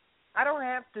that. I don't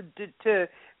have to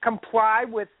comply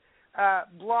with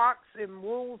blocks and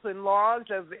rules and laws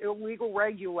of illegal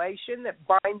regulation that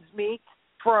binds me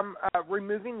from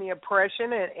removing the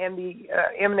oppression and the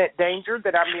imminent danger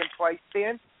that I'm being placed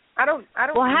in. I don't.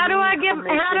 Well, how do I get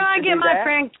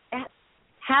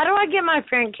my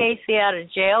friend Casey out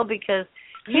of jail, because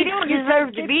he don't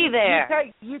deserve to be there?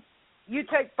 You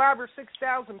take 5,000 or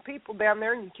 6,000 people down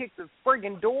there and you kick the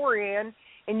friggin' door in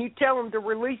and you tell them to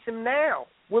release him now.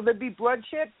 Will there be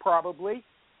bloodshed? Probably.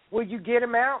 Will you get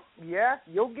him out? Yeah,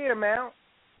 you'll get him out.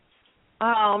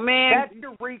 Oh, man. That's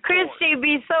your recourse. Christy would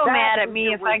be so mad at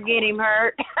me if I get him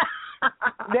hurt.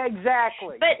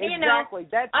 Exactly. But, exactly.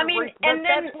 That's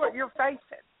what you're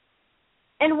facing.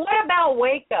 And what about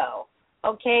Waco?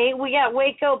 Okay, we got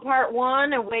Waco Part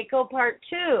 1 and Waco Part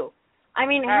 2. I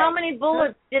mean, how many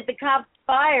bullets did the cops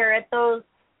fire at those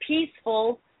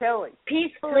peacefully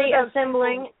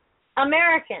assembling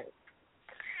Americans?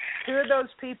 Two of those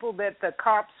people that the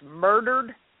cops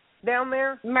murdered down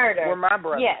there were my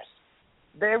brothers. Yes.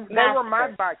 They were my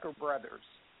biker brothers.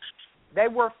 They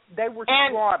were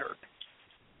slaughtered.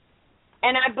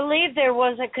 And I believe there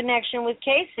was a connection with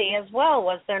Casey as well,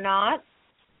 was there not?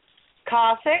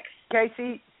 Cossacks?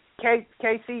 Casey,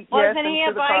 wasn't he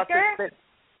a biker?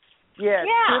 Yes,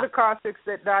 yeah. Two of the Cossacks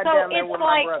that died down there were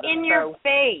my brothers. So it's like in your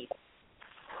face.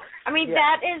 I mean,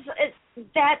 that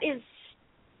is.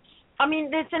 I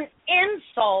mean, it's an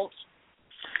insult.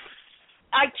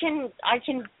 I can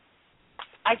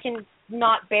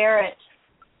not bear it.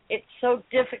 It's so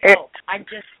difficult.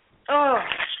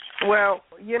 Well,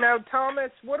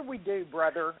 Thomas, what do we do,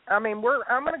 brother? I mean,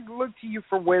 I'm going to look to you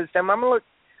for wisdom. I'm going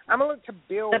to look to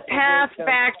Bill. The path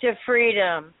back to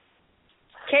freedom.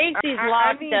 Casey's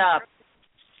locked up.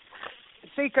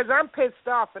 See, because I'm pissed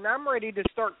off and I'm ready to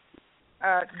start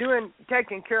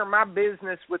taking care of my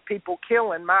business with people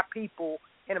killing my people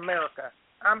in America.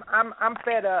 I'm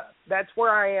fed up. That's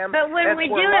where I am. But when we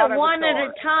do it one at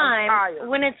a time,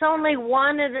 when it's only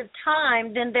one at a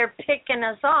time, then they're picking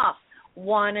us off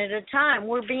one at a time.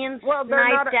 We're being sniped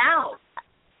out.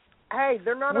 Hey,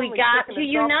 they're not We only got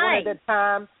picking to us off one unite. at a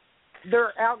time,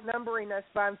 they're outnumbering us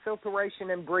by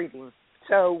infiltration and breeding.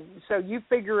 So you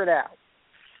figure it out.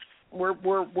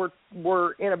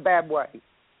 We're in a bad way.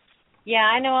 Yeah,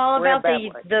 I know all We're in a about bad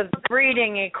way. the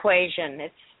breeding equation.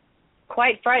 It's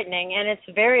quite frightening, and it's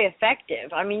very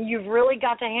effective. I mean, you've really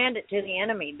got to hand it to the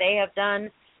enemy. They have done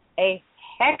a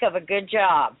heck of a good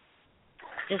job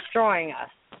destroying us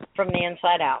from the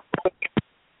inside out.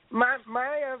 My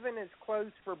oven is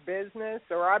closed for business,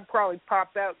 or I'd probably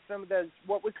pop out some of those.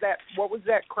 What was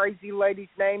that crazy lady's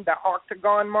name? The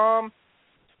Octagon Mom.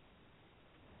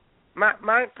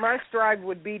 My strive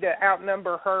would be to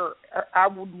outnumber her. I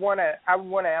would want to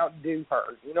outdo her.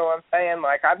 You know what I'm saying?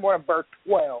 Like I'd want to birth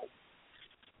 12.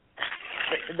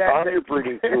 That's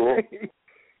pretty cool.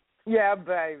 Yeah,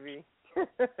 baby.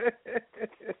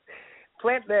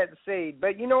 Plant that seed.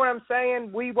 But you know what I'm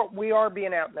saying? We are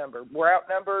being outnumbered. We're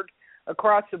outnumbered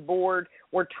across the board.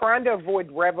 We're trying to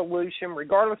avoid revolution,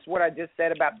 regardless of what I just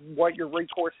said about what your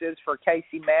recourse is for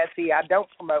Casey Massey. I don't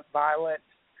promote violence.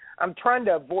 I'm trying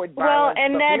to avoid violence. Well,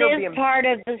 and that is part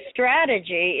of the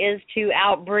strategy, is to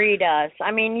outbreed us.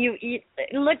 I mean, you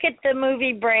look at the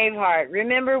movie Braveheart.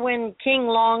 Remember when King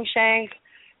Longshanks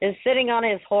is sitting on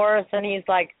his horse and he's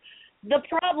like, the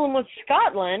problem with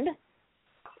Scotland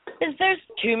is there's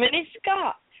too many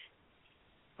Scots.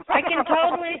 I can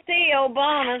totally see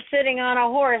Obama sitting on a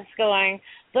horse going,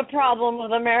 the problem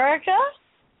with America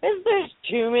is there's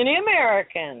too many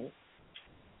Americans.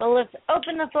 So let's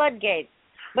open the floodgates.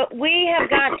 But we have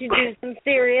got to do some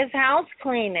serious house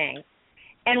cleaning.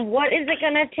 And what is it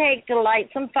going to take to light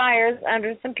some fires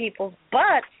under some people's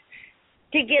butts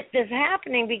to get this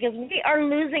happening? Because we are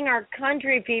losing our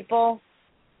country, people.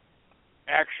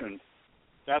 Action.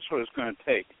 That's what it's going to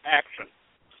take. Action.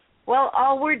 Well,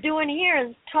 all we're doing here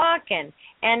is talking.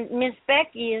 And Miss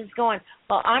Becky is going,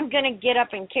 well, I'm going to get up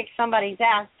and kick somebody's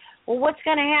ass. Well, what's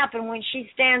going to happen when she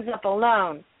stands up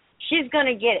alone? She's going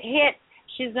to get hit.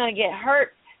 She's going to get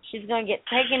hurt. She's going to get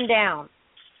taken down.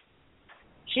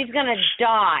 She's going to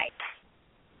die.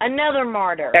 Another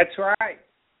martyr. That's right.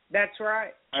 That's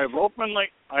right. I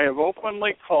have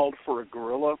openly called for a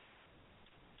guerrilla,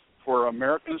 for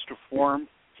Americans to form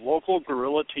local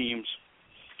guerrilla teams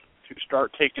to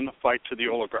start taking the fight to the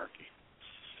oligarchy.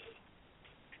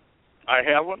 I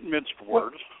haven't minced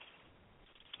words,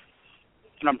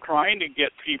 and I'm trying to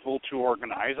get people to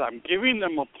organize. I'm giving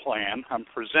them a plan. I'm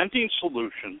presenting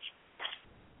solutions,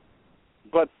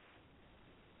 but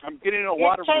I'm getting a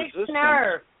lot of resistance.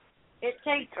 Nerve. It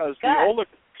takes because guts.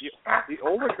 the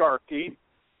oligarchy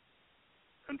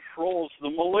controls the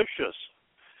militias.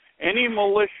 Any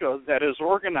militia that is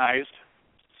organized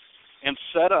and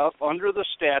set up under the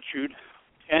statute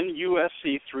 10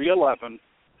 U.S.C. 311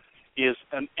 is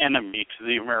an enemy to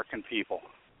the American people.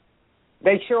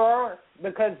 They sure are,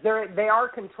 because they are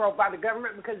controlled by the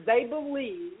government, because they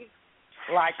believe,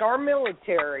 like our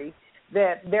military,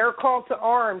 that their call to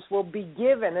arms will be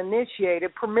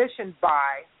initiated, permissioned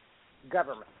by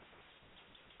government.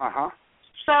 Uh-huh.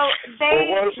 So they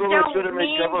what is the don't legitimate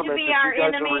mean government to be that our you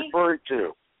guys enemy? are referring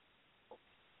to?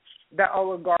 The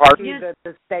oligarchy,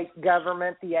 the state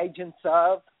government, the agents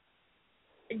of.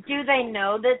 Do they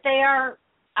know that they are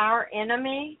our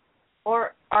enemy,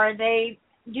 or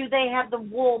do they have the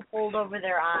wool pulled over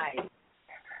their eyes?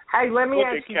 Hey, let me Look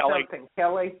ask at you Kelly. something,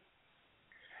 Kelly.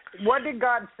 What did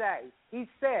God say? He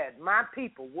said, "My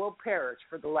people will perish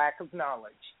for the lack of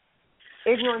knowledge."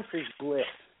 Ignorance is bliss.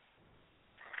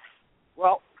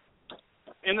 Well,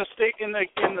 in the state,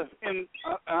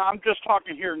 I'm just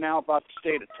talking here now about the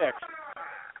state of Texas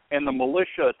and the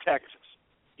militia of Texas.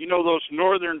 You know, those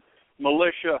northern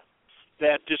militia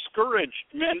that discouraged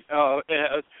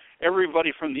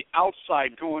everybody from the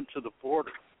outside going to the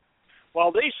border.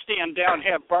 While they stand down,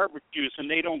 have barbecues, and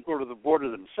they don't go to the border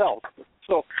themselves.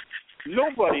 So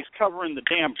nobody's covering the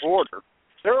damn border.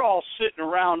 They're all sitting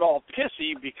around all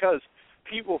pissy because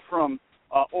people from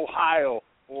Ohio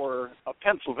or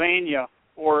Pennsylvania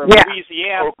or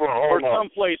Louisiana or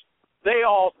someplace, they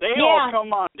all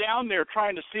come on down there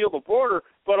trying to seal the border.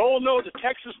 But oh no, the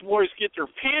Texas boys get their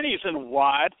panties in a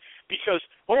wad because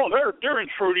they're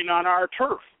intruding on our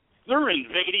turf. They're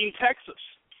invading Texas.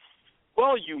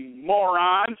 Well, you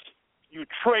morons, you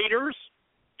traitors,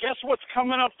 guess what's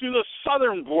coming up through the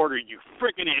southern border, you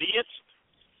friggin' idiots?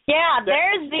 Yeah,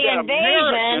 there's the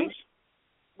invasion.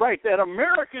 That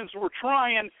Americans were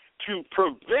trying to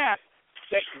prevent,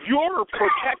 that you're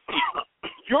protecting.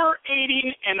 You're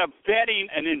aiding and abetting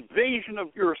an invasion of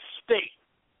your state.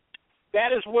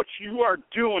 That is what you are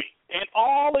doing. And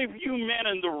all of you men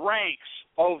in the ranks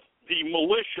of the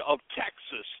militia of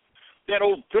Texas that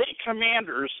obey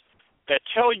commanders that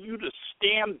tell you to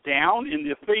stand down in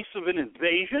the face of an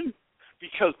invasion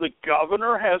because the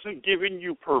governor hasn't given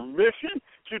you permission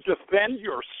to defend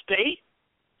your state?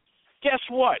 Guess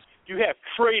what? You have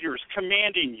traitors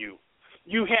commanding you.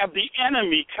 You have the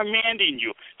enemy commanding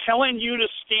you, telling you to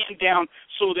stand down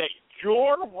so that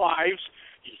your wives,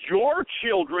 your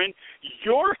children,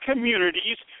 your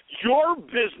communities, your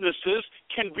businesses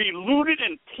can be looted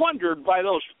and plundered by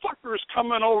those fuckers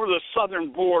coming over the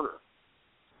southern border.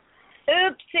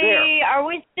 Oopsie, there. Are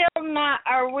we still not,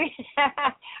 are we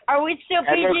still And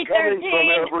PG-13? they're coming from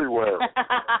everywhere.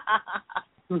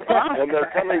 And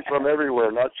they're coming from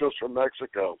everywhere, not just from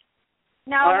Mexico.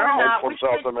 No, we're not. From We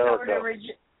South switched over America.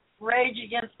 to Rage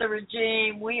Against the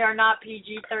Regime. We are not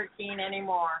PG-13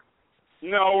 anymore.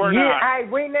 No, we're not.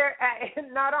 Hey,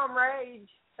 not on Rage.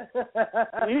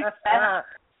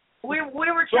 We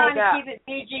were trying to keep it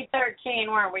PG-13,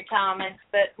 weren't we, Thomas?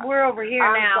 But we're over here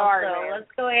I'm now, sorry, so man.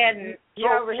 let's go ahead and...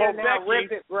 You're over here now. Becky,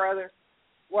 Rip it, brother.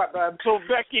 What, bub? So,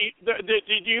 Becky,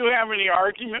 did you have any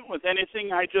argument with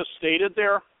anything I just stated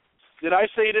there? Did I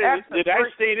state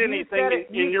anything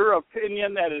in your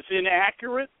opinion that is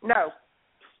inaccurate? No,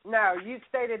 you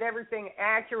stated everything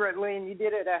accurately, and you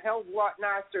did it a hell of a lot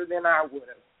nicer than I would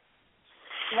have.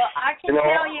 Well, I can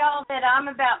tell y'all that I'm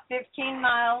about 15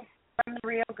 miles from the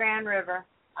Rio Grande River.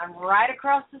 I'm right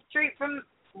across the street from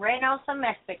Reynosa,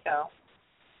 Mexico.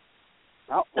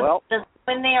 Oh, well,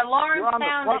 when the alarm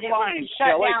sounded, it was to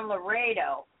shut Kelli. down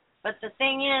Laredo. But the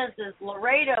thing is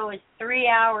Laredo is 3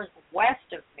 hours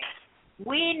west of me.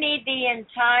 We need the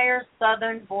entire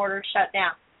southern border shut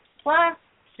down. Plus,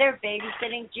 they're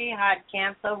babysitting jihad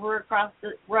camps over across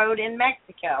the road in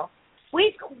Mexico.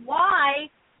 Why,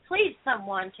 please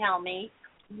someone tell me,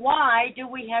 why do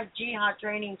we have jihad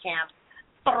training camps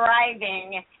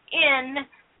thriving in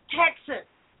Texas?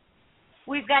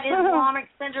 We've got Islamic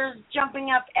centers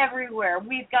jumping up everywhere.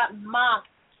 We've got mosques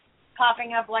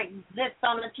popping up like zits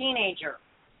on a teenager.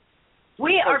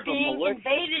 We are being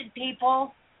invaded,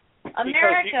 people.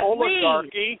 America,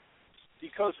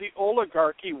 because the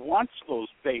oligarchy wants those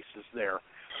bases there.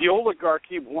 The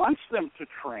oligarchy wants them to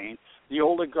train. The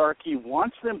oligarchy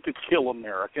wants them to kill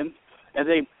Americans, and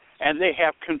they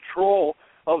have control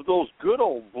of those good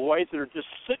old boys that are just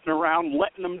sitting around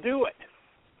letting them do it.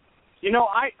 You know,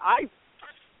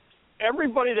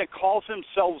 everybody that calls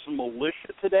themselves a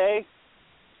militia today,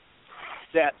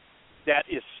 that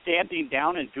is standing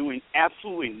down and doing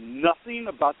absolutely nothing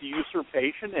about the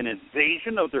usurpation and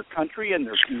invasion of their country and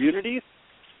their communities,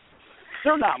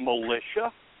 they're not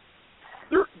militia.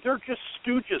 They're just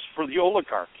stooges for the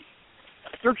oligarchy.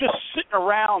 They're just sitting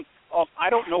around. I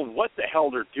don't know what the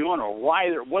hell they're doing or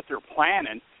what they're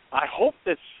planning. I hope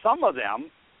that some of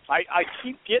them. I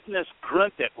keep getting this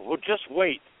grunt that, well, just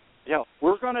wait. Yeah,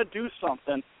 we're going to do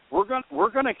something. We're going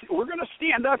to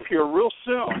stand up here real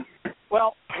soon.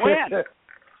 Well,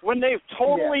 when they've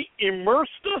totally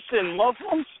immersed us in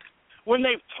Muslims, when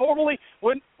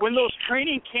those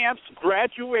training camps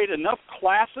graduate enough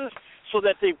classes so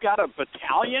that they've got a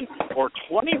battalion or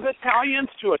 20 battalions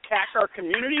to attack our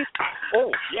communities,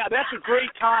 oh yeah, that's a great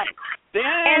time.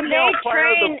 Then they'll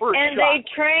fire the first shot. They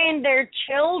train their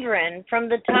children from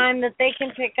the time that they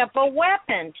can pick up a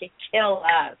weapon to kill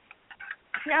us.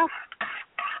 Yeah.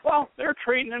 Well, they're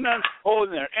training us. Oh,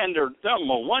 and they're done.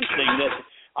 Well, one thing that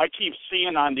I keep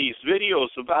seeing on these videos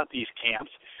about these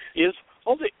camps is,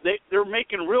 they're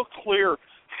making real clear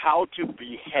how to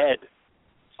behead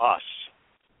us.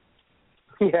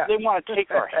 Yeah. They want to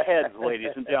take our heads, ladies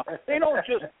and gentlemen. They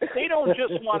don't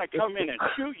just want to come in and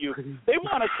shoot you. They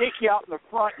want to take you out in the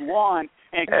front lawn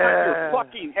and cut your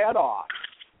fucking head off.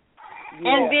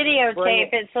 And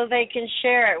videotape it so they can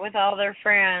share it with all their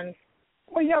friends.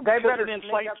 Well, yeah, they better it sneak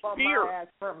incites up on fear. my ass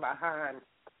from behind.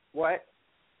 What?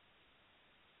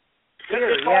 It's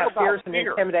fear, all about fear's an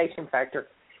fear. intimidation factor.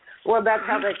 Well, that's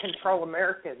how they control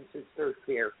Americans, is through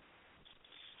fear.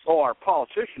 Oh, our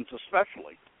politicians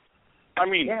especially. I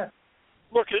mean,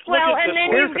 look at and this.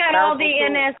 then you've got all the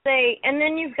NSA, and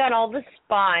then you've got all the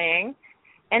spying,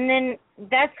 and then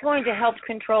that's going to help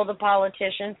control the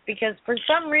politicians because for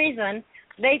some reason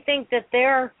they think that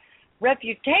their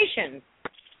reputation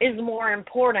is more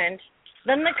important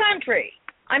than the country.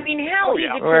 I mean, how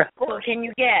egotistical can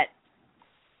you get?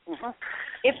 Uh-huh.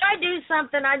 If I do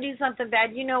something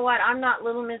bad, you know what? I'm not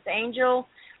Little Miss Angel,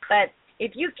 but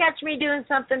if you catch me doing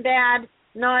something bad,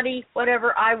 naughty,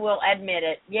 whatever, I will admit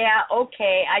it. Yeah,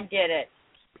 okay, I did it.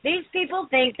 These people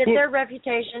think that their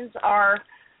reputations are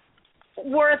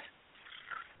worth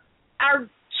our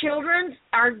children's,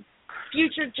 our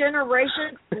future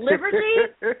generation's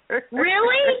liberty?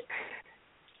 Really?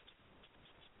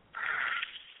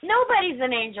 Nobody's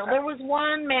an angel. There was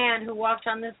one man who walked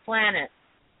on this planet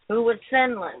who was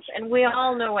sinless, and we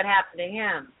all know what happened to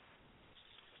him.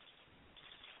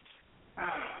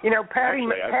 You know, Patty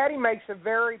makes a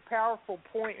very powerful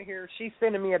point here. She's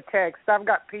sending me a text. I've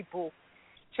got people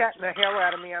chatting the hell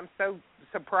out of me. I'm so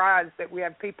surprised that we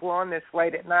have people on this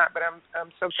late at night, but I'm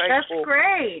so thankful. That's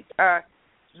great.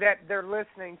 That they're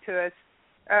listening to us.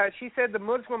 She said the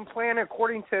Muslim plan,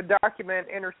 according to a document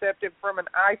intercepted from an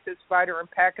ISIS fighter in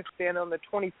Pakistan on the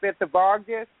 25th of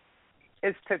August,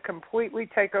 is to completely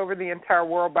take over the entire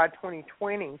world by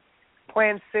 2020.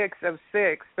 Plan 6 of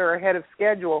 6. They're ahead of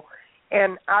schedule.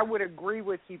 And I would agree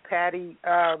with you, Patty.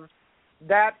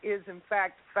 That is, in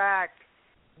fact.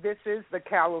 This is the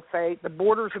caliphate. The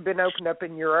borders have been opened up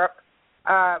in Europe.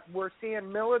 We're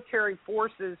seeing military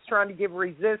forces trying to give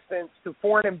resistance to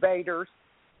foreign invaders.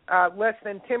 Less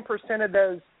than 10% of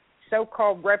those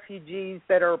so-called refugees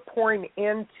that are pouring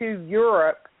into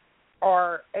Europe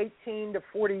are 18 to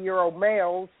 40-year-old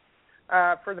males,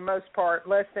 for the most part.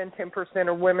 Less than 10%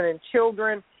 are women and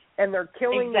children, and they're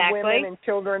killing the women and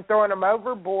children, throwing them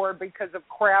overboard because of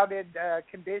crowded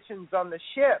conditions on the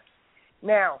ships.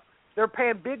 Now, they're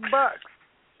paying big bucks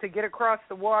to get across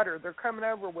the water. They're coming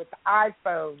over with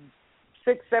iPhones,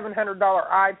 $600-700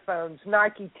 iPhones,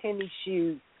 Nike tennis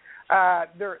shoes.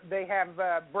 They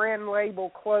have brand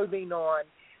label clothing on.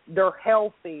 They're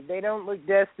healthy. They don't look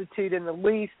destitute in the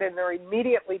least, and they're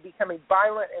immediately becoming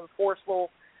violent and forceful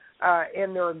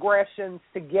in their aggressions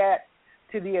to get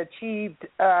to the achieved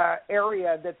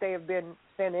area that they have been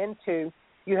sent into.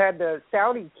 You had the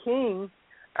Saudi king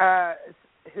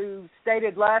who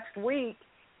stated last week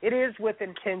it is with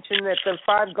intention that the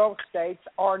 5 Gulf states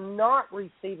are not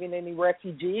receiving any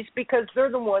refugees because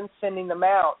they're the ones sending them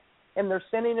out, and they're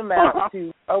sending them out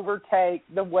to overtake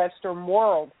the Western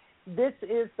world. This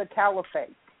is the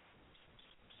caliphate.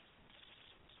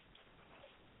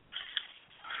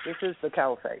 This is the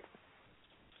caliphate.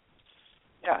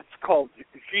 Yeah, it's called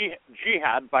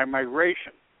jihad by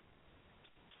migration.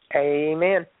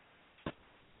 Amen.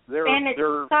 And it's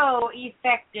so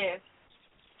effective.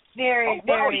 Very,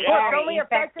 very only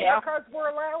effective because we're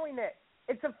allowing it.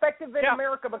 It's effective in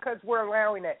America because we're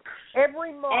allowing it.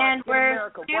 Every mosque in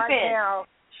America right now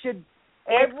should.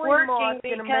 Every mosque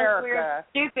in America. We're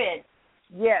stupid.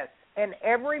 Yes, and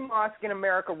every mosque in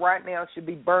America right now should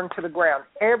be burned to the ground.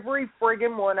 Every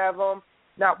friggin' one of them.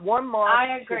 Not one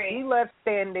mosque should be left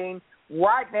standing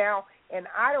right now. And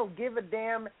I don't give a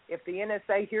damn if the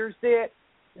NSA hears it.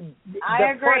 The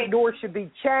front door should be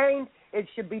chained. It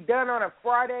should be done on a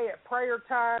Friday at prayer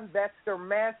time. That's their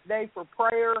mass day for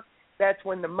prayer. That's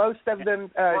when the most of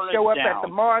them show up at the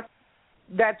mosque.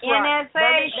 That's right.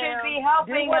 NSA should be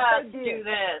helping us do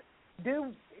this.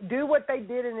 Do what they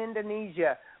did in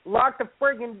Indonesia. Lock the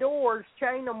friggin' doors,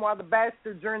 chain them while the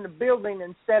bastards are in the building,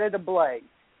 and set it ablaze.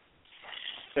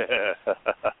 Where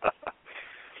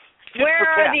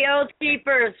are the oath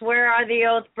keepers? Where are the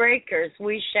oath breakers?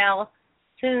 We shall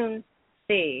soon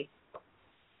see.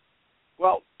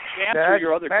 Well, to answer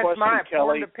your other question,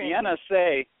 Kelly,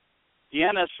 the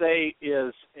NSA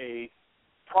is a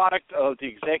product of the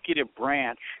executive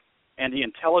branch and the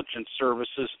intelligence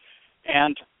services,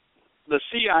 and the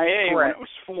CIA, when it was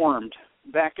formed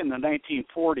back in the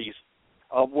 1940s,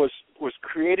 was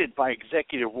created by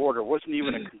executive order. It wasn't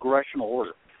even a congressional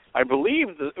order. I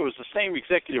believe that it was the same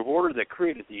executive order that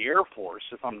created the Air Force,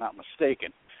 if I'm not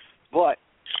mistaken. But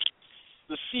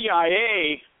the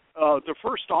CIA, the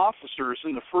first officers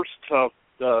and the first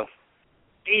the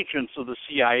agents of the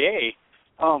CIA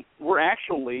were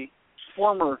actually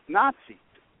former Nazis.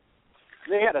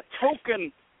 They had a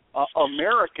token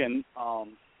American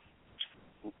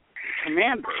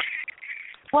commander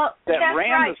that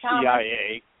ran the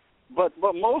CIA, but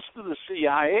most of the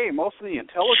CIA, most of the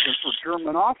intelligence were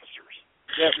German officers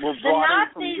that were brought in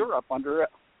from Europe under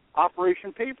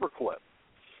Operation Paperclip.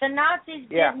 The Nazis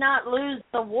did not lose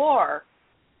the war.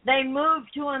 They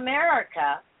moved to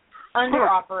America under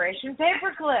Operation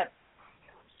Paperclip.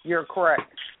 You're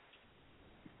correct.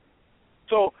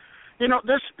 So,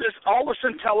 this all this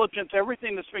intelligence,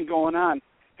 everything that's been going on,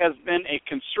 has been a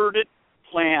concerted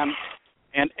plan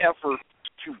and effort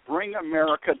to bring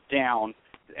America down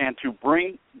and to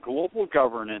bring global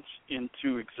governance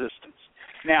into existence.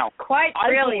 Now, quite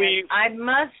brilliant. I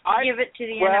must give it to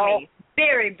the enemy.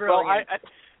 Very brilliant. Well,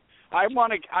 I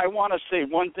want to say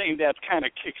one thing that kind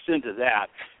of kicks into that.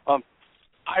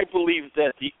 I believe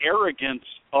that the arrogance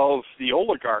of the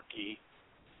oligarchy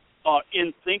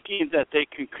in thinking that they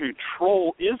can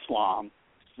control Islam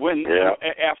when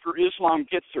after Islam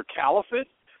gets their caliphate,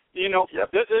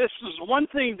 this is one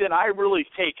thing that I really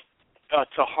take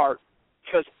to heart,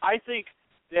 because I think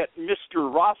that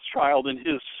Mr. Rothschild and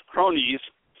his cronies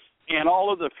and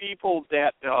all of the people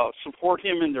that support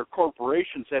him in their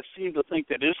corporations that seem to think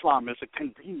that Islam is a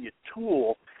convenient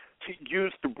tool to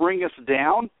use to bring us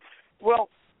down, well,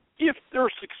 if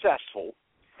they're successful,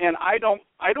 and I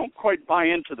don't quite buy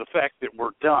into the fact that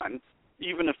we're done,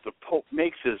 even if the Pope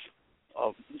makes his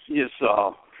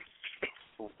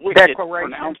wicked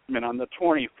pronouncement on the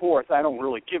 24th, I don't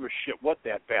really give a shit what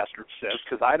that bastard says,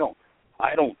 because I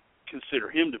don't consider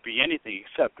him to be anything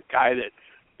except a guy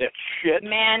that shit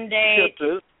mandate.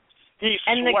 He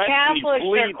and the sweats Catholics and he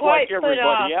bleeds are quite like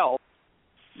everybody else.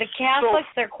 The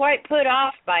Catholics are quite put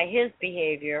off by his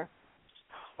behavior.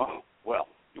 Oh,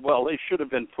 well, they should have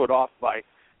been put off by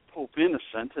Pope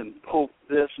Innocent and Pope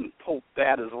this and Pope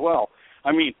that as well.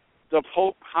 I mean, the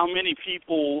Pope, how many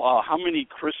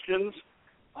Christians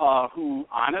who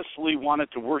honestly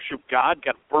wanted to worship God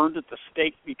got burned at the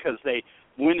stake because they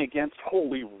went against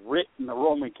Holy Writ in the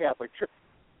Roman Catholic Church?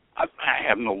 I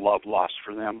have no love lost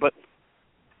for them, but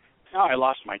now I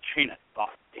lost my chain of thought,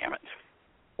 damn it.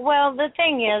 Well, the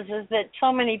thing is that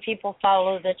so many people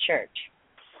follow the church.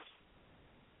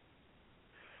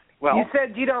 Well, you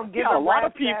said you don't give a lot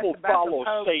of people follow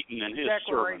Satan and his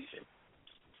servants.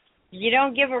 You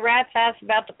don't give a rat's ass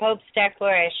about the Pope's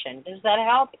declaration. Does that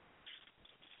help?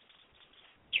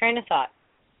 Train of thought.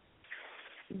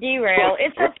 Derail.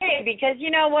 It's okay, because you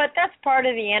know what? That's part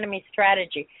of the enemy's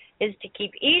strategy, is to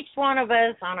keep each one of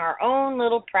us on our own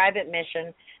little private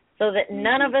mission so that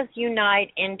none of us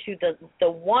unite into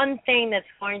the one thing that's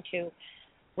going to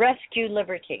rescue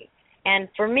liberty. And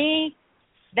for me,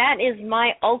 that is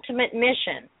my ultimate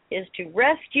mission, is to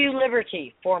rescue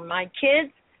liberty for my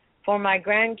kids, for my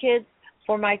grandkids,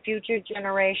 for my future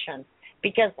generations,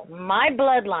 because my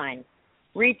bloodline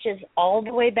reaches all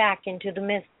the way back into the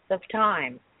mists of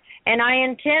time. And I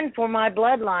intend for my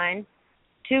bloodline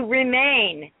to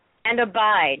remain and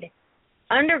abide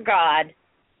under God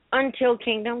until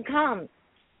kingdom comes.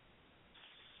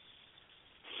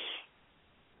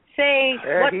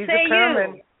 What say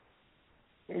you?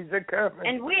 He's a coming.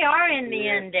 And we are in the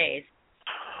end days.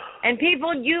 And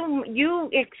people, you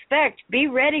expect, be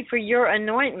ready for your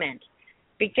anointment,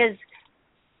 because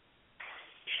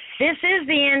this is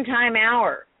the end time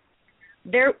hour.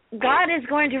 God is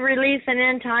going to release an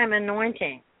end time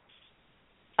anointing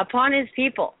upon his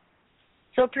people.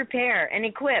 So prepare and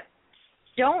equip.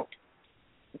 Don't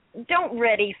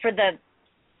ready for the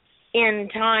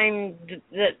end time,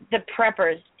 the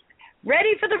preppers.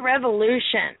 Ready for the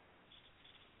revolution.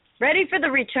 Ready for the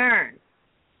return.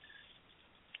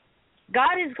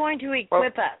 God is going to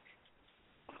equip us.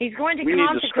 He's going to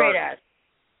consecrate us.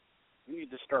 We need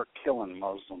to start killing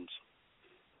Muslims.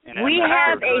 We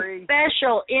have a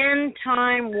special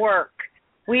end-time work.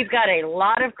 We've got a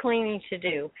lot of cleaning to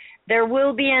do. There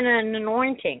will be an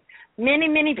anointing. Many,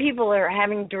 many people are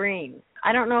having dreams.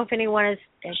 I don't know if anyone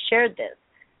has shared this,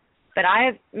 but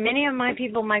many of my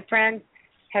people, my friends,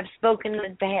 have spoken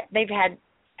that they've had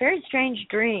very strange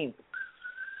dreams.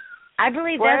 I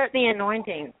believe that's the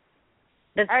anointing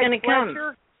that's going to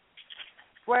come.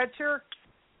 Fletcher,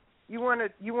 you want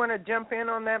to jump in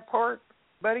on that part,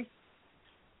 buddy?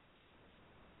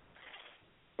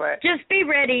 But just be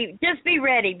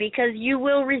ready, because you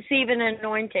will receive an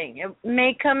anointing. It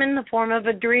may come in the form of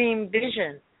a dream,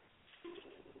 vision.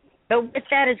 But with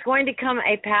that is going to come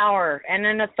a power and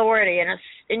an authority,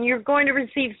 and you're going to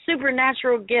receive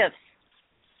supernatural gifts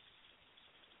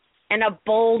and a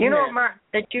boldness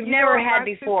that you've never had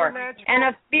before, and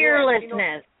a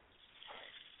fearlessness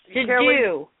to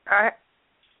do.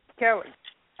 Kelly,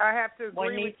 I have to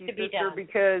agree with you, sister,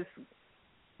 because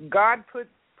God put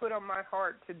on my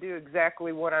heart to do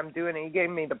exactly what I'm doing, and he gave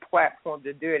me the platform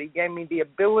to do it. He gave me the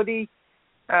ability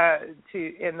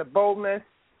and the boldness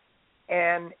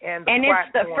and the platform. And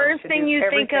it's the first thing you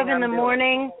think of in the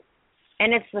morning,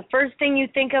 and it's the first thing you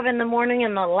think of in the morning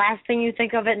and the last thing you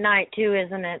think of at night too,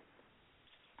 isn't it?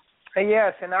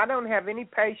 Yes, and I don't have any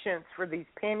patience for these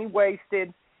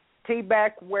penny-wasted,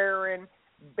 tea-back wearing,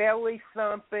 belly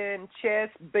thumping,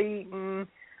 chest beating,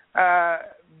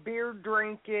 beer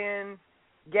drinking,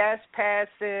 gas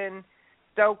passing,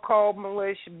 so-called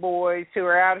militia boys who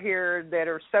are out here that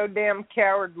are so damn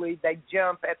cowardly they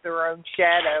jump at their own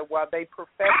shadow while they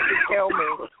profess to tell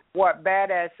me what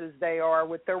badasses they are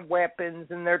with their weapons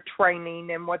and their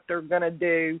training and what they're going to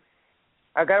do.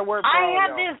 I got to work for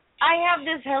I have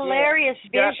this hilarious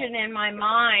vision in my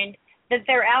mind that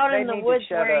they're out in the woods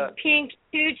wearing pink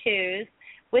tutus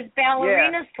with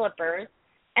ballerina slippers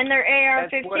and their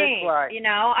AR-15. Like. You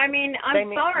know, I mean,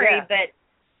 I'm sorry, but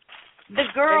the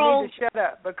girls... They need to shut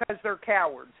up because they're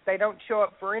cowards. They don't show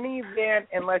up for any event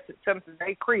unless it's something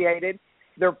they created,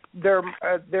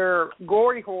 They're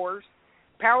glory whores,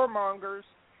 power mongers.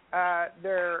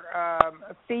 They're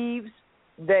thieves.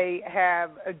 They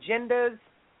have agendas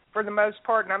for the most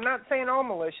part. And I'm not saying all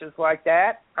militias like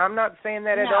that. I'm not saying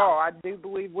that at all. I do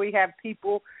believe we have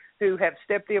people who have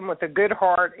stepped in with a good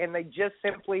heart, and they just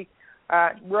simply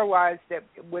realize that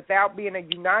without being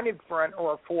a united front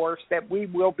or a force, that we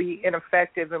will be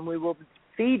ineffective and we will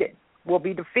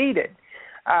be defeated.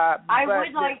 I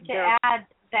would like to add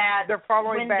that they're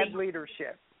following bad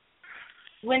leadership.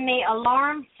 When the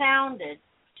alarm sounded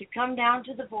to come down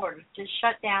to the border to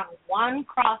shut down one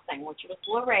crossing, which was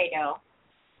Laredo,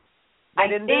 I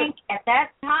think at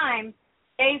that time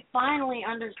they finally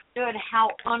understood how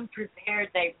unprepared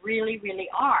they really, really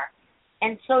are.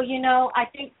 And so, I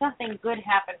think something good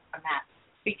happened from that,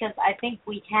 because I think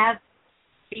we have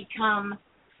become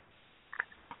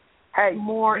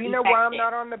more do you know effective. why I'm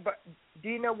not on the Do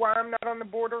you know why I'm not on the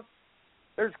border?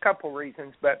 There's a couple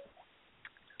reasons, but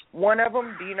one of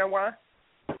them, do you know why?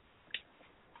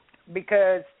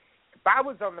 Because if I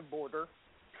was on the border,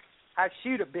 I'd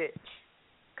shoot a bitch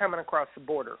coming across the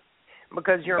border.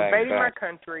 Because you're invading my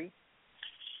country,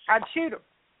 I'd shoot them.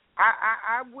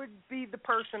 I would be the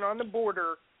person on the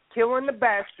border killing the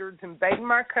bastards, invading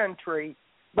my country,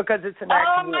 because it's an act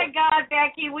of war. Oh, my God,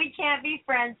 Becky, we can't be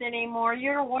friends anymore.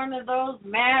 You're one of those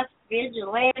mass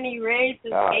vigilante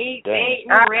racist, hate-baiting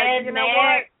redneck. You know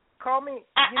what? Call me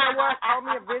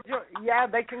a vigilante. Yeah,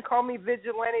 they can call me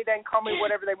vigilante. They can call me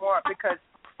whatever they want, because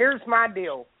here's my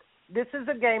deal. This is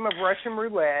a game of Russian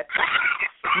roulette.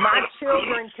 My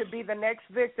children could be the next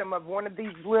victim of one of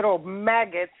these little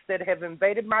maggots that have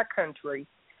invaded my country.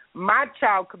 My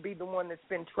child could be the one that's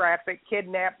been trafficked,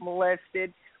 kidnapped,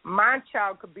 molested. My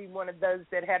child could be one of those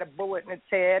that had a bullet in its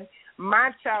head.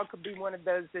 My child could be one of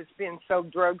those that's been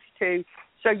sold drugs to.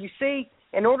 So you see,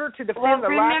 in order to defend the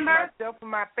life of myself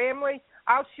and my family,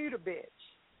 I'll shoot a bitch.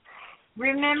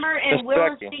 Remember, in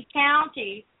Willacy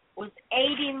County was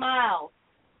 80 miles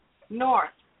north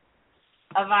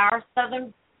of our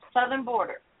southern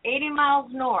border. 80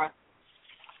 miles north,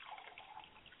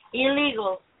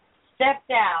 illegals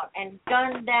stepped out and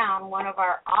gunned down one of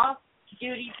our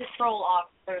off-duty patrol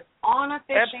officers on a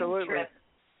fishing trip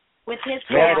with his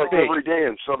family. Every day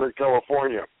in Southern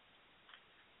California.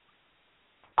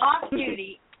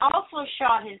 Off-duty also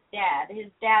shot his dad.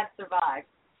 His dad survived.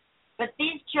 But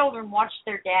these children watched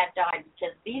their dad die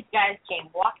because these guys came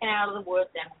walking out of the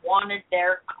woods and wanted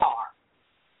their car.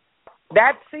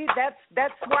 That's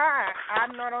why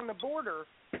I'm not on the border,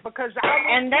 because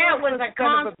and that was a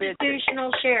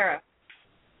constitutional sheriff.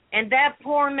 And that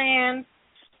poor man,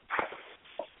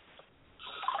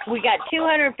 we got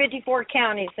 254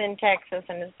 counties in Texas,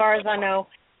 and as far as I know,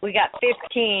 we got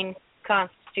 15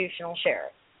 constitutional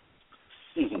sheriffs.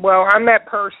 Well, I'm that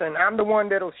person. I'm the one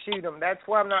that'll shoot them. That's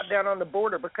why I'm not down on the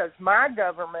border, because my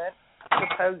government,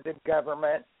 supposed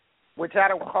government, which I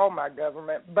don't call my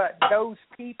government, but those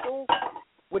people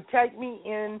would take me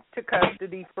into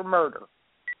custody for murder,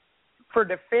 for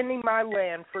defending my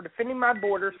land, for defending my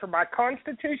borders, for my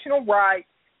constitutional right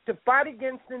to fight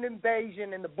against an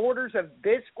invasion in the borders of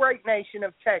this great nation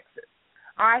of Texas.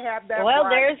 I have that right. Well,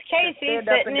 there's Casey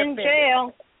sitting in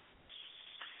jail.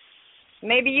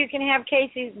 Maybe you can have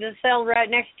Casey, the cell right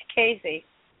next to Casey.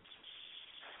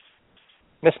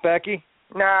 Miss Becky?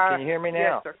 Nah. Can you hear me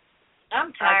now? Yes, sir.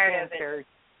 I'm tired of it. Terry.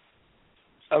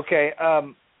 Okay.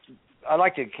 I'd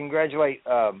like to congratulate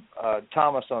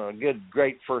Thomas on a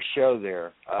great first show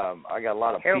there. I got a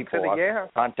lot of people. I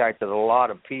contacted a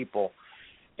lot of people,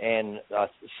 and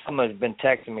some have been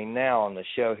texting me now on the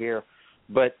show here.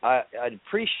 But I'd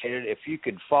appreciate it if you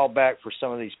could fall back for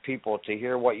some of these people to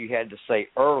hear what you had to say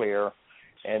earlier,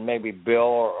 and maybe Bill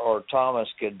or Thomas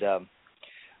could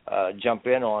jump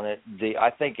in on it. I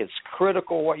think it's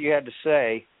critical what you had to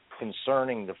say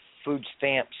concerning the food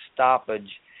stamp stoppage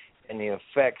and the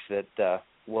effects that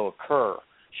will occur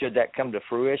should that come to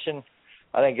fruition.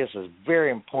 I think this is very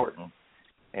important,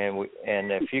 and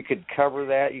if you could cover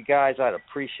that, you guys, I'd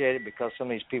appreciate it, because some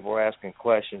of these people are asking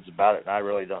questions about it, and I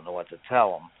really don't know what to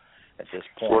tell them at this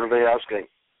point. What are they asking?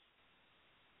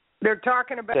 They're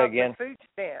talking about the food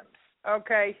stamps.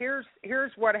 Okay,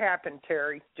 here's what happened,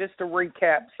 Terry, just to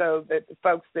recap so that the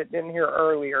folks that didn't hear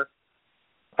earlier.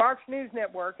 Fox News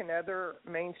Network and other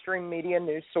mainstream media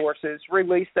news sources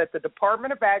released that the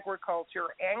Department of Agriculture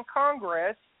and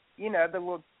Congress, the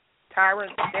little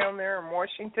tyrants down there in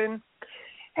Washington,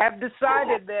 have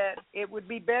decided that it would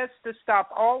be best to stop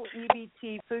all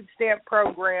EBT food stamp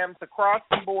programs across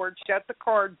the board, shut the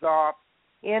cards off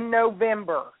in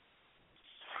November.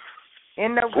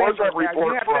 Where's that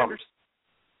report from?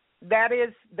 That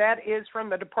is from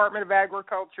the Department of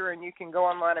Agriculture, and you can go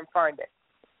online and find it.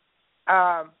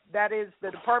 That is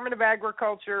the Department of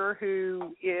Agriculture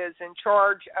who is in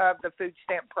charge of the food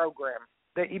stamp program,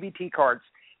 the EBT cards.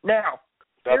 Now,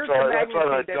 here's the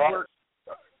magnitude that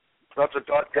that's a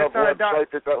 .gov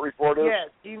website that report is? Yes,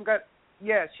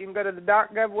 you can go to the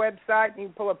 .gov website, and you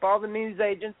can pull up all the news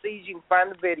agencies. You can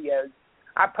find the videos.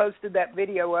 I posted that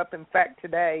video up, in fact,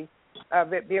 today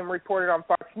of it being reported on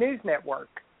Fox News Network.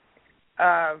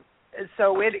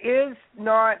 So it is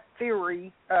not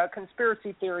theory,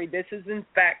 conspiracy theory. This is, in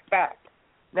fact.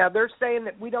 Now, they're saying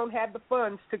that we don't have the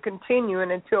funds to continue,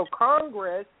 and until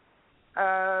Congress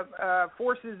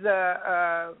forces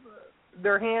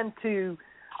their hand to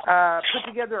put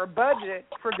together a budget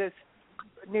for this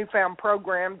newfound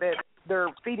program that they're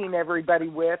feeding everybody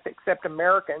with, except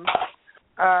Americans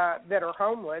that are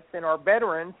homeless, and our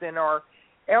veterans and our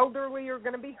elderly are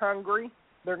going to be hungry.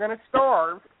 They're going to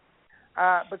starve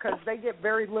because they get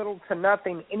very little to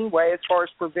nothing anyway as far as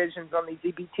provisions on these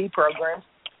EBT programs.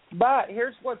 But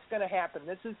here's what's going to happen.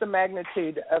 This is the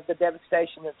magnitude of the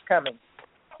devastation that's coming.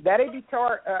 That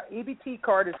EBT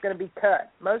card is going to be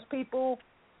cut. Most people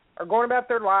are going about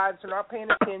their lives. They're not paying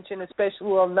attention, especially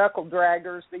little knuckle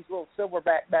draggers, these little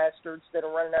silverback bastards that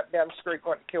are running up and down the street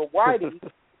wanting to kill Whitey,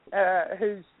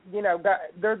 who's,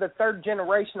 they're the third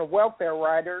generation of welfare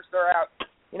riders. They're out,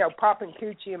 popping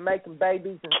coochie and making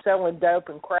babies and selling dope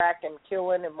and crack and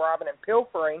killing and robbing and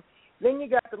pilfering. Then you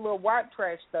got the little white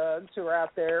trash thugs who are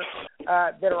out there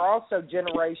that are also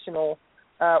generational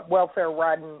welfare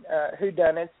riding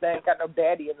whodunits. They ain't got no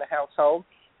daddy in the household.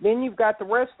 Then you've got the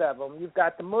rest of them. You've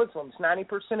got the Muslims.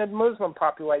 90% of the Muslim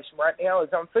population right now is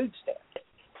on food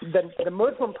stamps. The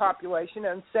Muslim population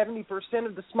owns 70%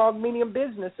 of the small and medium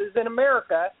businesses in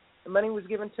America. The money was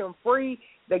given to them free.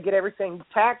 They get everything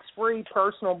tax-free,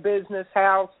 personal, business,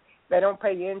 house. They don't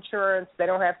pay insurance. They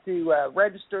don't have to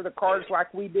register the cars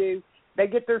like we do. They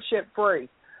get their shit free.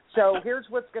 So here's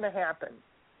what's going to happen.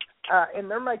 And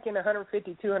they're making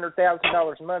 $150,000,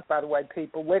 $200,000 a month, by the way,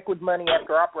 people, liquid money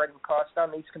after operating costs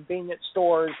on these convenience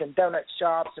stores and donut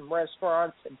shops and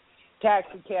restaurants and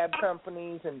taxi cab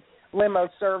companies and limo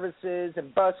services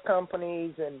and bus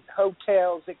companies and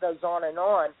hotels. It goes on and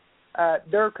on.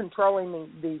 They're controlling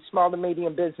the small to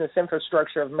medium business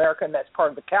infrastructure of America, and that's part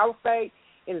of the caliphate.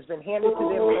 It has been handed to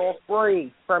them all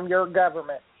free from your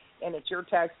government, and it's your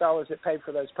tax dollars that pay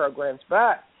for those programs.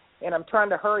 And I'm trying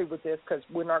to hurry with this because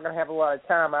we're not going to have a lot of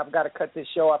time. I've got to cut this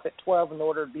show off at 12 in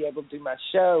order to be able to do my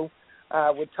show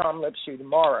with Tom Lipshoe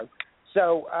tomorrow.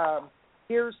 So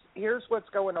here's what's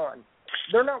going on.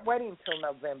 They're not waiting until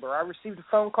November. I received a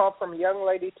phone call from a young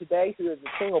lady today who is a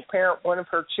single parent. One of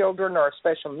her children are a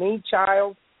special need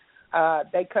child.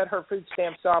 They cut her food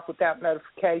stamps off without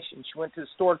notification. She went to the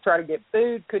store to try to get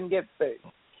food, couldn't get food.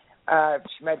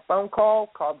 She made a phone call,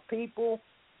 called people.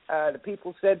 The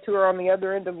people said to her on the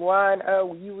other end of the line,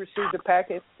 you received a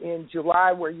packet in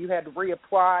July where you had to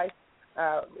reapply.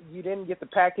 You didn't get the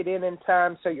packet in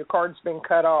time, so your card's been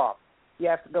cut off. You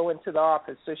have to go into the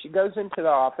office. So she goes into the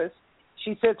office.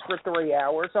 She sits for 3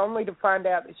 hours, only to find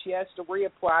out that she has to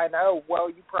reapply. And,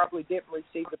 you probably didn't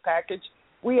receive the package.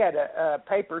 We had a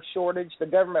paper shortage. The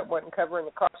government wasn't covering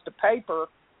the cost of paper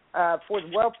for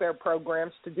the welfare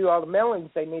programs to do all the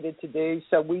mailings they needed to do.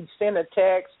 So we sent a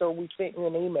text or we sent you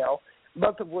an email,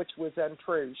 both of which was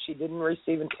untrue. She didn't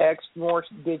receive a text, nor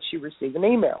did she receive an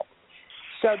email.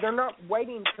 So they're not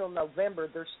waiting until November.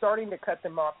 They're starting to cut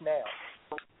them off now.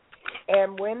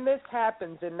 And when this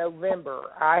happens in November,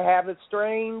 I have a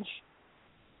strange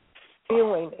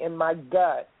feeling in my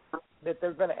gut that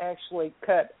they're going to actually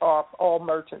cut off all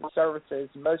merchant services.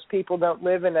 Most people don't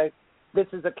live in this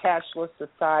is a cashless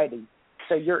society.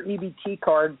 So your EBT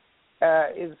card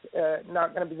is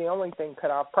not going to be the only thing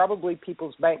cut off. Probably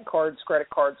people's bank cards, credit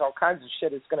cards, all kinds of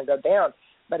shit is going to go down.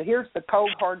 But here's the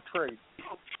cold, hard truth.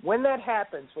 When that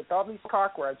happens with all these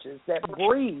cockroaches that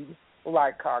breed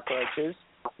like cockroaches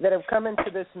that have come into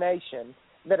this nation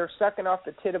that are sucking off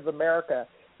the tit of America,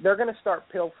 they're going to start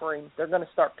pilfering. They're going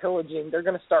to start pillaging. They're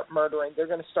going to start murdering. They're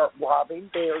going to start robbing.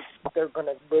 They're going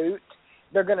to loot.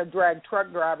 They're going to drag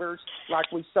truck drivers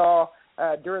like we saw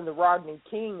during the Rodney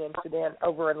King incident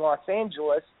over in Los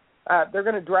Angeles. They're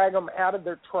going to drag them out of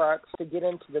their trucks to get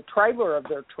into the trailer of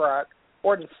their truck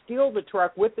or to steal the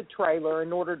truck with the trailer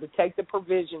in order to take the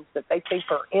provisions that they think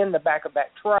are in the back of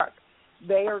that truck.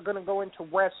 They are going to go into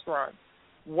restaurants,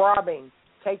 robbing,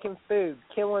 taking food,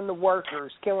 killing the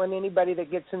workers, killing anybody that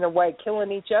gets in their way,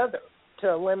 killing each other to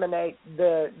eliminate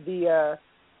the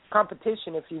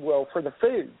competition, if you will, for the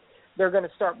food. They're going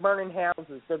to start burning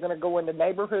houses. They're going to go into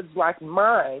neighborhoods like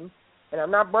mine and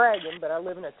I'm not bragging, but I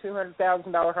live in a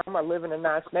 $200,000 home. I live in a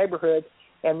nice neighborhood,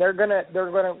 and they're gonna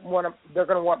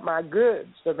want my goods.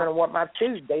 They're gonna want my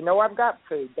food. They know I've got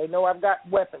food. They know I've got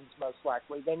weapons, most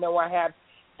likely. They know I have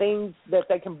things that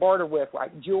they can barter with,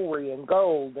 like jewelry and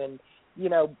gold and, you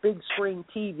know, big screen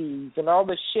TVs and all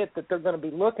the shit that they're going to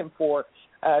be looking for,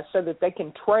 so that they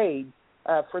can trade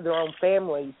for their own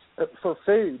families for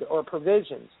food or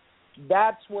provisions.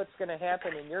 That's what's going to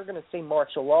happen, and you're going to see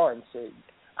martial law ensue.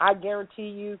 I guarantee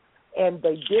you. And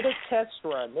they did a test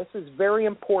run. This is very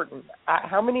important.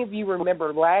 How many of you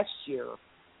remember last year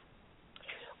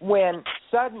when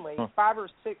suddenly 5 or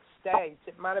 6 states,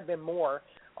 it might have been more,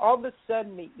 all of a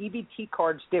sudden the EBT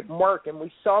cards didn't work, and we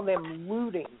saw them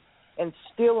looting and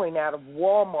stealing out of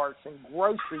Walmarts and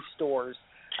grocery stores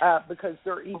because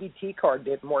their EBT card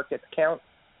didn't work at the counter.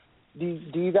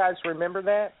 Do you guys remember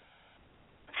that?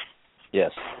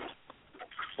 Yes.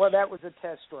 Well, that was a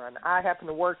test run. I happen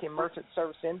to work in merchant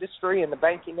service industry, in the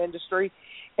banking industry,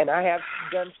 and I have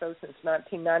done so since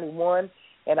 1991.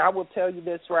 And I will tell you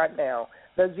this right now.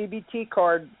 Those EBT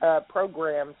card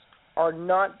programs are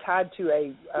not tied to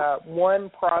a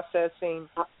one processing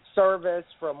service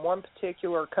from one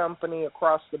particular company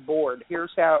across the board.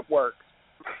 Here's how it works.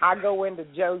 I go into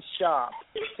Joe's shop,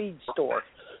 feed store.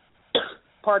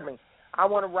 Pardon me. I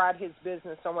want to ride his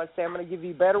business. I want to say I'm going to give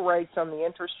you better rates on the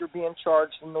interest you're being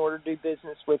charged in order to do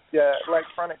business with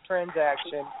electronic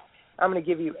transaction. I'm going to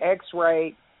give you X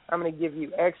rate. I'm going to give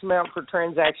you X amount per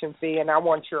transaction fee, and I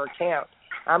want your account.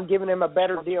 I'm giving him a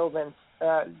better deal than,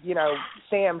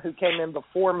 Sam, who came in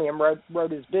before me and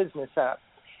wrote his business up.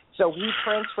 So he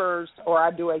transfers, or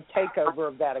I do a takeover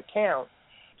of that account.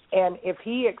 And if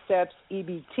he accepts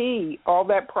EBT, all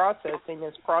that processing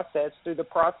is processed through the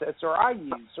processor I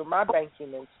use, or my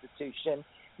banking institution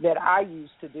that I use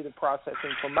to do the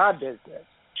processing for my business.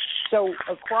 So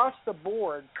across the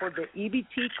board, for the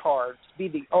EBT cards be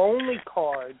the only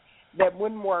card that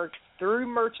wouldn't work through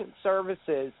merchant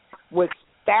services with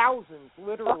thousands,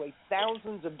 literally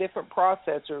thousands of different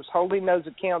processors holding those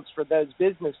accounts for those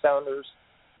business owners,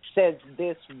 says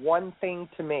this one thing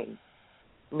to me.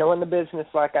 Knowing the business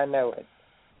like I know it,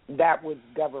 that was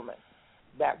government.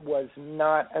 That was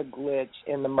not a glitch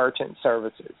in the merchant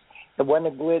services. It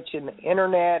wasn't a glitch in the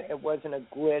Internet. It wasn't a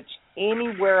glitch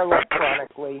anywhere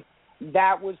electronically.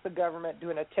 That was the government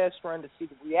doing a test run to see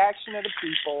the reaction of the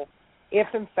people if,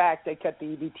 in fact, they cut the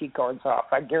EBT cards off.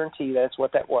 I guarantee you that's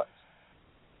what that was.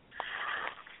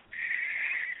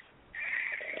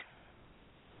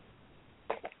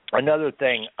 Another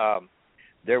thing,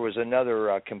 there was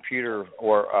another computer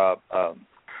or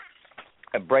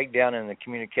a breakdown in the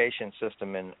communication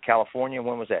system in California.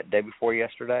 When was that? Day before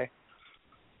yesterday?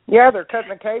 Yeah, they're cutting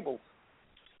the cables.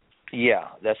 Yeah,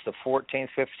 that's the 14th,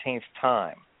 15th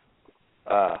time.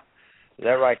 That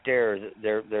right there,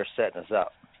 they're setting us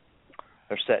up.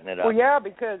 They're setting it up. Well, yeah,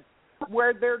 because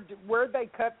where they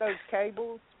cut those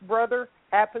cables, brother,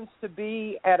 happens to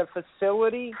be at a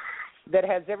facility that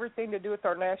has everything to do with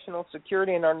our national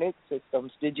security and our nuke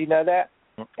systems. Did you know that?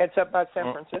 It's up by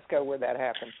San Francisco where that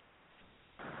happened.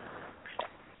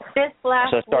 This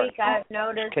last week I've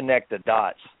noticed connect the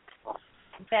dots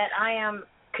that I am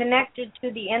connected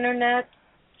to the Internet.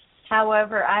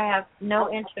 However, I have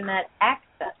no Internet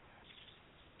access.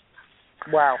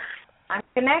 Wow. I'm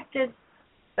connected,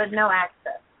 but no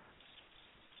access.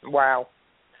 Wow.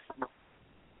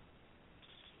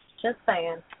 Just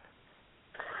saying.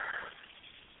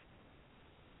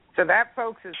 So that,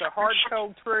 folks, is a hard,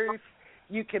 cold truth.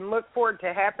 You can look for it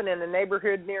to happen in a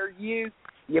neighborhood near you.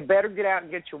 You better get out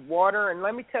and get your water. And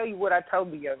let me tell you what I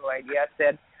told the young lady. I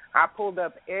said, I pulled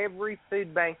up every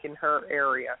food bank in her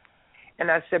area.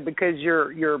 And I said, because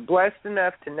you're blessed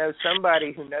enough to know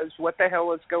somebody who knows what the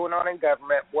hell is going on in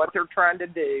government, what they're trying to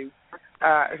do,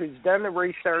 who's done the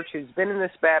research, who's been in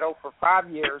this battle for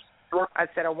 5 years. I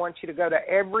said, I want you to go to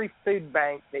every food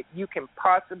bank that you can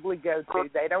possibly go to.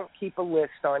 They don't keep a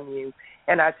list on you.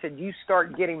 And I said, you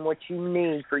start getting what you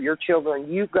need for your children.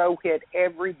 You go hit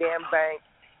every damn bank,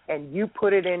 and you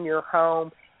put it in your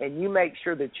home, and you make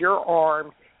sure that you're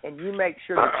armed, and you make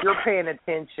sure that you're paying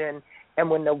attention. And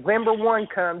when November 1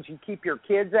 comes, you keep your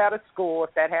kids out of school.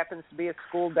 If that happens to be a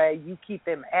school day, you keep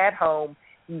them at home.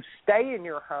 You stay in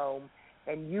your home.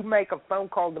 And you make a phone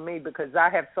call to me because I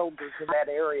have soldiers in that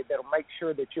area that will make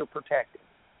sure that you're protected.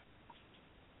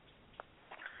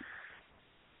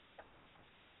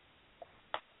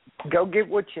 Go get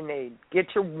what you need. Get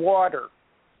your water.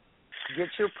 Get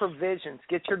your provisions.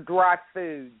 Get your dry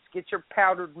foods. Get your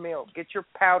powdered milk. Get your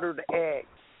powdered eggs.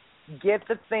 Get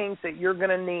the things that you're going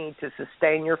to need to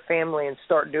sustain your family and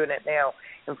start doing it now.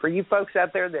 And for you folks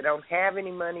out there that don't have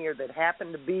any money or that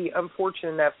happen to be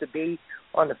unfortunate enough to be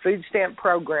on the food stamp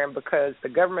program because the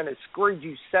government has screwed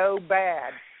you so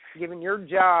bad, giving your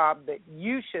job that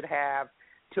you should have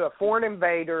to a foreign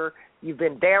invader, you've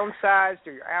been downsized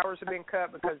or your hours have been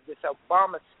cut because of this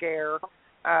Obama scare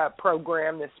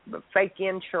program, this fake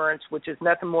insurance, which is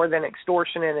nothing more than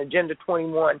extortion and Agenda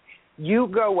 21. You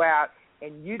go out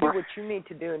and you do what you need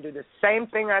to do and do the same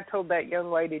thing I told that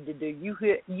young lady to do.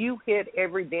 You hit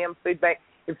every damn food bank.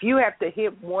 If you have to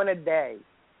hit one a day,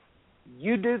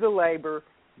 you do the labor,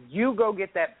 you go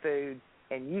get that food,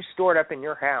 and you store it up in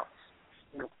your house.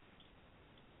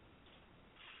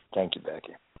 Thank you,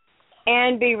 Becky.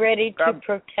 And be ready to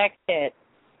protect it.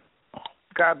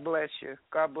 God bless you.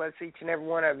 God bless each and every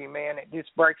one of you, man. It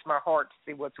just breaks my heart to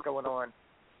see what's going on.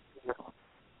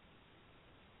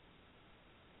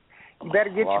 You better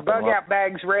get your bug-out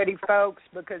bags ready, folks,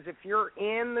 because if you're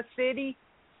in the city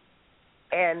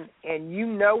and you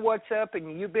know what's up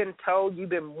and you've been told, you've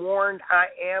been warned, I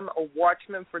am a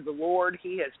watchman for the Lord.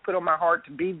 He has put on my heart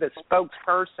to be the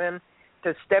spokesperson,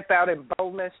 to step out in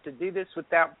boldness, to do this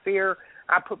without fear.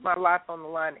 I put my life on the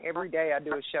line every day I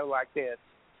do a show like this,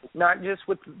 not just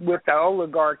with the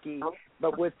oligarchy,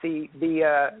 but with the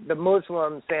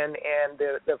Muslims and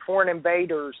the foreign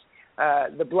invaders,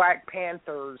 the Black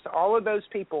Panthers. All of those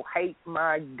people hate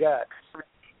my guts,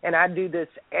 and I do this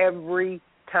every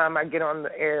time I get on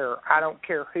the air. I don't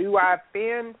care who I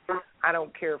offend. I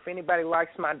don't care if anybody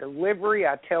likes my delivery.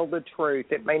 I tell the truth.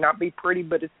 It may not be pretty,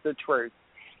 but it's the truth.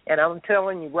 And I'm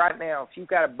telling you right now, if you've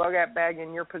got a bug-out bag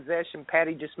in your possession,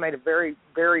 Patty just made a very,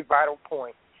 very vital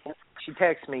point. She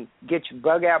texts me, get your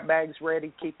bug-out bags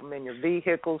ready, keep them in your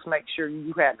vehicles, make sure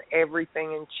you have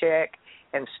everything in check,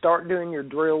 and start doing your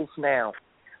drills now.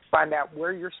 Find out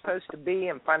where you're supposed to be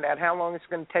and find out how long it's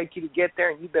going to take you to get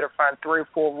there, and you better find 3 or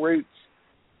 4 routes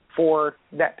for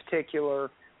that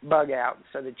particular bug-out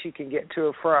so that you can get to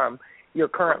or from your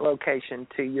current location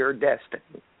to your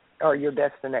destiny or your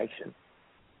destination.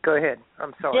 Go ahead.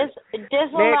 I'm sorry.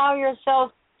 Disallow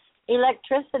yourself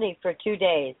electricity for 2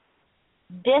 days.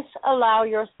 Disallow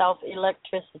yourself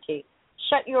electricity.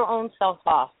 Shut your own self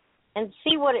off and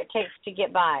see what it takes to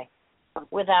get by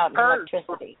without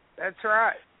electricity. That's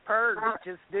right. Purge.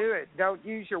 Just do it. Don't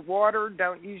use your water.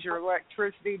 Don't use your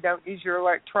electricity. Don't use your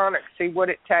electronics. See what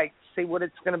it takes. See what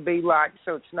it's going to be like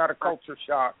so it's not a culture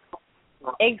shock.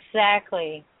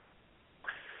 Exactly.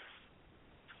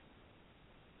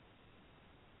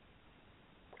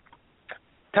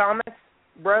 Thomas,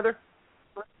 brother,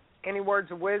 any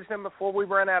words of wisdom before we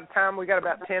run out of time? We got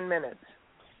about 10 minutes.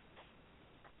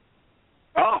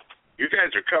 Oh, you guys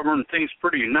are covering things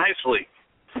pretty nicely.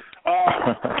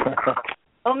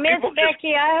 Well, Miss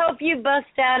Becky, I hope you bust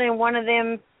out in one of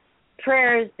them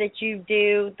prayers that you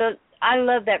do. I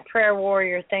love that prayer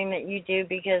warrior thing that you do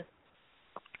because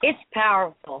it's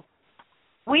powerful.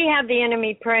 We have the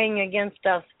enemy praying against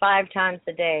us 5 times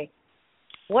a day.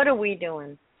 What are we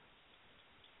doing?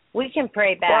 We can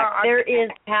pray back. Well, there is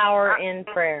power in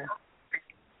prayer.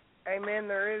 Amen,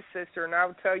 there is, sister. And I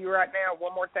will tell you right now,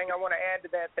 one more thing I want to add to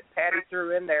that Patty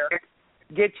threw in there.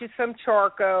 Get you some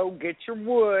charcoal, get your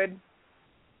wood.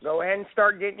 Go ahead and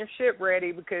start getting your shit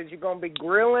ready because you're going to be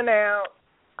grilling out.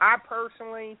 I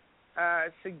personally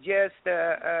suggest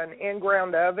an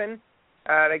in-ground oven.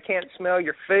 They can't smell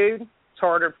your food. It's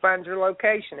harder to find your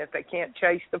location if they can't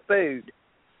chase the food.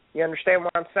 You understand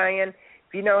what I'm saying?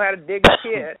 If you know how to dig a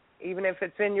pit, even if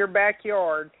it's in your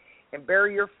backyard, and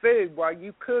bury your food while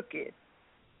you cook it,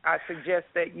 I suggest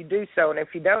that you do so. And if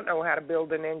you don't know how to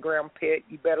build an in-ground pit,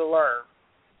 you better learn.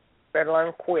 Better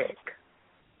learn quick.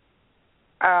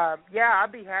 I'd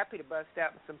be happy to bust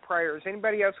out in some prayers.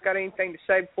 Anybody else got anything to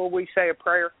say before we say a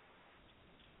prayer?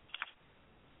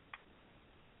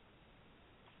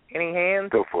 Any hands?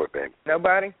 Go for it, babe.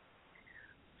 Nobody?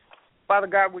 Father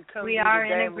God, we come to you today. We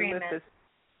are in agreement.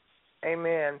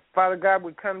 Amen. Father God,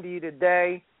 we come to you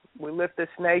today. We lift this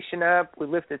nation up. We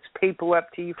lift its people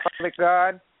up to you, Father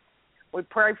God. We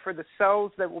pray for the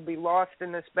souls that will be lost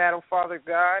in this battle, Father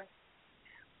God.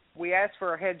 We ask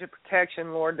for a hedge of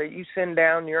protection, Lord, that you send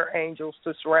down your angels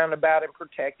to surround about and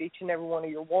protect each and every one of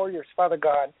your warriors, Father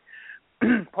God.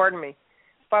 Pardon me.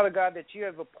 Father God, that you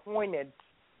have appointed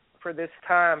for this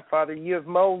time, Father. You have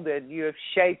molded, you have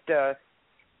shaped us.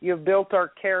 You have built our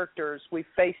characters. We've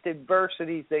faced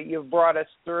adversities that you have brought us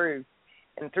through.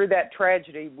 And through that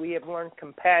tragedy, we have learned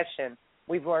compassion.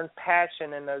 We've learned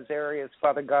passion in those areas,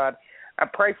 Father God. I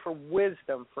pray for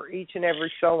wisdom for each and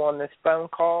every soul on this phone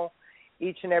call,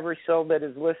 each and every soul that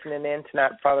is listening in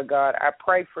tonight, Father God. I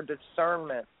pray for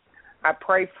discernment I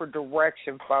pray for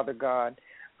direction, Father God.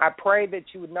 I pray that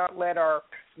you would not let our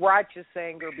righteous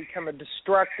anger become a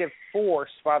destructive force,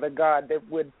 Father God,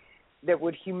 that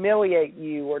would humiliate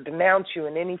you or denounce you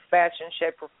in any fashion,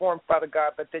 shape, or form, Father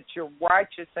God, but that your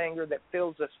righteous anger that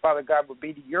fills us, Father God, would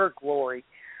be to your glory.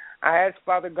 I ask,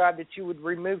 Father God, that you would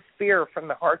remove fear from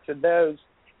the hearts of those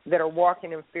that are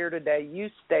walking in fear today. You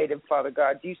stated, Father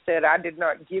God, you said, I did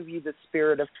not give you the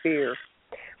spirit of fear.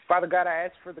 Father God, I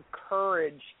ask for the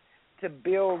courage to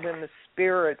build in the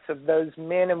spirits of those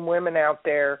men and women out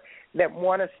there that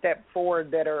want to step forward,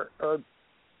 that are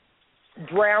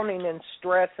drowning in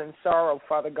stress and sorrow,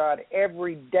 Father God,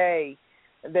 every day,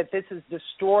 that this is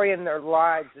destroying their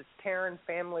lives, it's tearing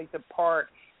families apart,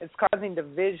 it's causing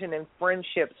division in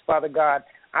friendships, Father God.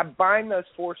 I bind those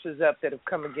forces up that have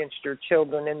come against your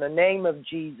children in the name of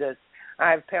Jesus.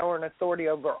 I have power and authority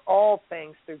over all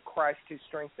things through Christ who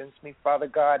strengthens me, Father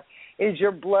God. It is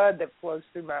your blood that flows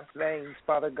through my veins,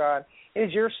 Father God. It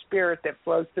is your spirit that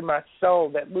flows through my soul,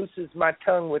 that looses my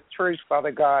tongue with truth,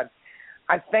 Father God.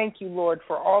 I thank you, Lord,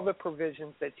 for all the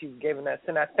provisions that you've given us,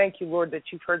 and I thank you, Lord, that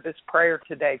you've heard this prayer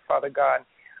today, Father God.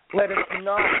 Let us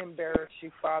not embarrass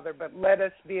you, Father, but let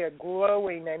us be a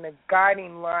glowing and a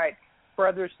guiding light for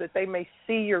others, that they may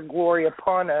see your glory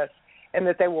upon us and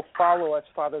that they will follow us,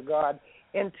 Father God,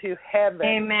 into heaven.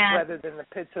 Amen. Rather than the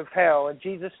pits of hell. In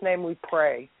Jesus' name we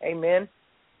pray. Amen.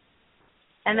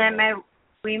 And then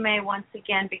we may once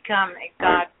again become a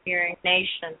God-fearing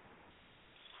nation.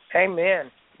 Amen.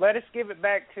 Let us give it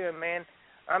back to him, man.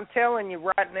 I'm telling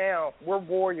you right now, we're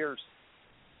warriors,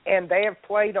 and they have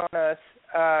played on us.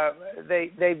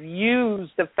 They've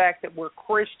used the fact that we're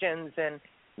Christians, and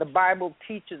the Bible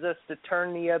teaches us to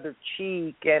turn the other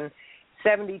cheek, and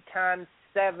 70 times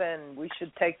 7, we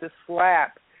should take the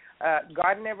slap.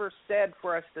 God never said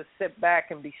for us to sit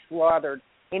back and be slaughtered.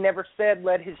 He never said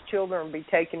let his children be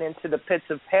taken into the pits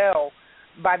of hell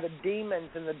by the demons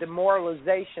and the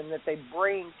demoralization that they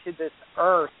bring to this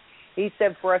earth. He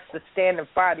said for us to stand and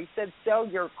fight. He said sell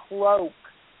your cloak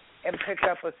and pick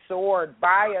up a sword.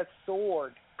 Buy a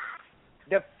sword.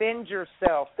 Defend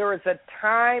yourself. There is a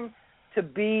time to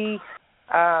be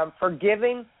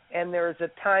forgiving, and there is a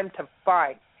time to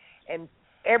fight. And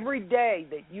every day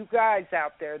that you guys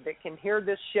out there that can hear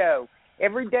this show,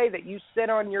 every day that you sit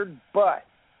on your butt,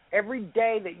 every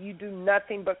day that you do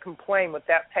nothing but complain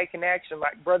without taking action,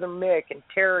 like Brother Mick and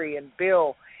Terry and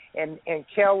Bill and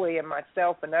Kelli and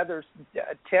myself and others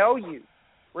tell you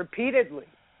repeatedly,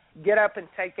 get up and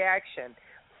take action.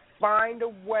 Find a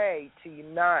way to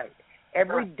unite.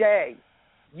 Every day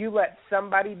you let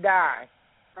somebody die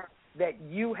that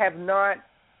you have not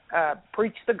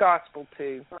preached the gospel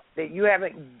to, that you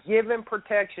haven't given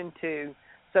protection to,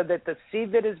 so that the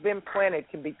seed that has been planted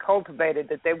can be cultivated,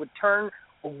 that they would turn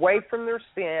away from their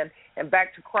sin and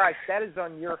back to Christ. That is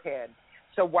on your head.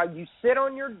 So while you sit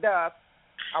on your duff,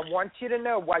 I want you to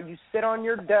know, while you sit on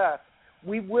your duff,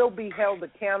 we will be held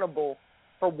accountable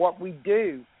for what we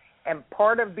do. And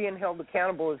part of being held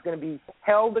accountable is going to be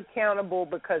held accountable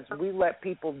because we let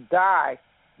people die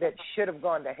that should have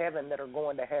gone to heaven that are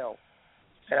going to hell.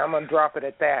 And I'm going to drop it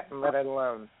at that and let it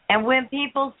alone. And when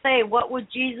people say, what would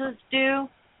Jesus do?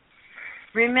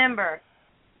 Remember,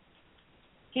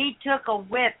 he took a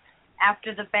whip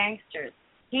after the banksters.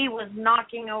 He was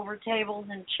knocking over tables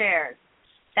and chairs.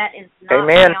 That is not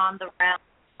beyond the realm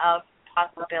of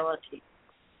possibility.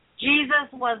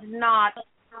 Jesus was not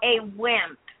a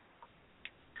wimp.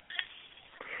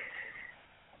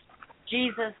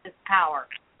 Jesus is power.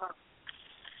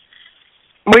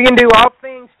 We can do all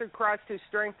things through Christ who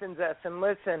strengthens us. And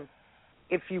listen,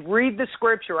 if you read the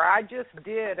scripture, I just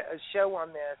did a show on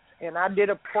this, and I did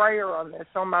a prayer on this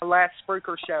on my last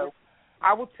Spreaker show.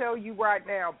 I will tell you right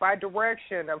now, by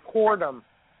direction of Whoredom,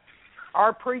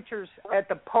 our preachers at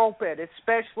the pulpit,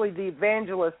 especially the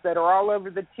evangelists that are all over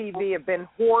the TV, have been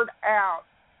whored out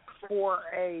for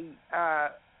a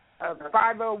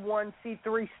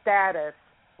 501c3 status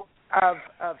of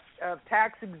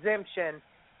tax exemption.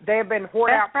 They have been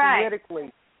whored out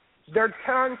politically. Their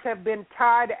tongues have been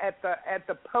tied at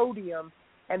the podium,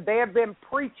 and they have been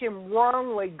preaching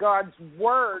wrongly God's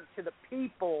word to the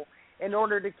people in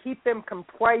order to keep them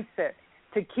complacent,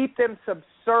 to keep them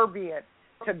subservient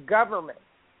to government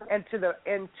and to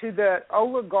the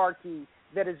oligarchy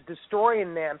that is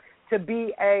destroying them, to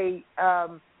be a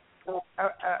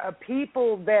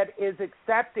people that is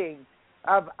accepting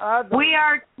of others. We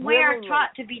are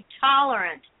taught to be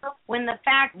tolerant when the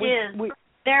fact is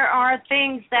there are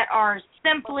things that are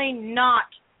simply not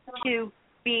to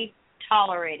be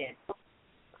tolerated.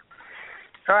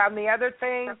 And the other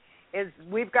thing is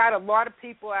we've got a lot of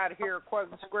people out here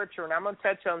quoting scripture, and I'm going to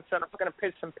touch on something that's going to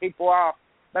piss some people off,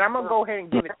 but I'm going to go ahead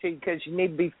and give it to you because you need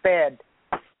to be fed.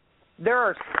 There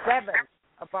are 7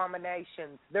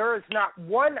 abominations. There is not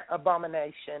one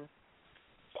abomination,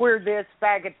 queer this,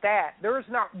 faggot that. There is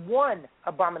not one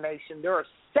abomination. There are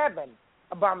 7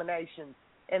 abominations,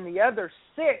 and the other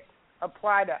 6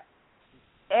 apply to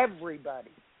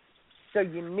everybody. So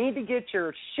you need to get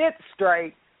your shit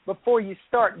straight before you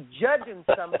start judging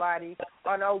somebody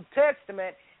on Old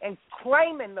Testament and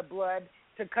claiming the blood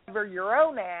to cover your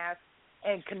own ass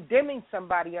and condemning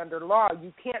somebody under law.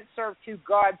 You can't serve 2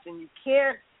 gods, and you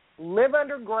can't live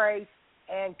under grace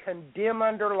and condemn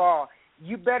under law.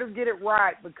 You better get it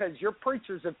right because your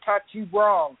preachers have taught you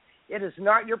wrong. It is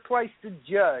not your place to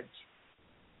judge.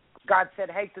 God said,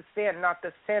 hate the sin, not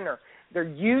the sinner. They're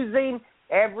using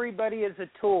everybody as a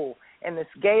tool, and this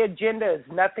gay agenda is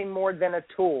nothing more than a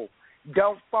tool.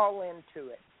 Don't fall into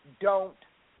it. Don't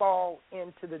fall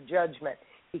into the judgment.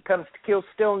 He comes to kill,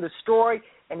 steal, and destroy,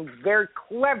 and he's very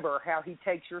clever how he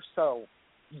takes your soul.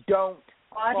 Don't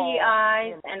Body,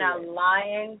 eyes, and a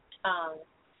lying tongue,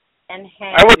 and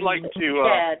hands I would like to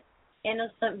shed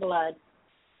innocent blood.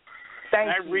 Thank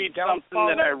I you. read Don't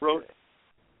something that I wrote.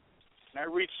 Can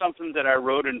I read something that I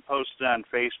wrote and posted on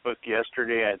Facebook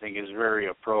yesterday? I think is very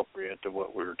appropriate to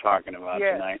what we were talking about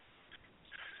tonight.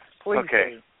 Please.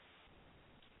 Okay. Do.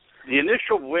 The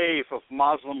initial wave of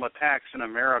Muslim attacks in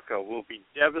America will be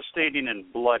devastating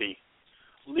and bloody,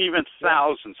 leaving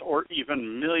thousands or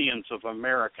even millions of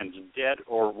Americans dead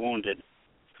or wounded.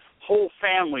 Whole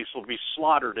families will be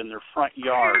slaughtered in their front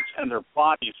yards and their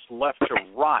bodies left to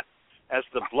rot as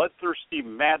the bloodthirsty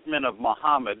madmen of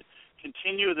Muhammad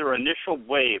continue their initial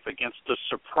wave against a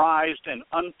surprised and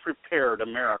unprepared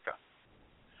America.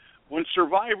 When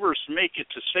survivors make it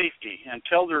to safety and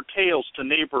tell their tales to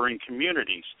neighboring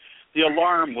communities, the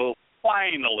alarm will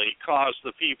finally cause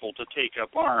the people to take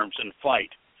up arms and fight.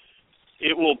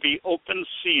 It will be open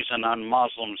season on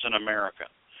Muslims in America.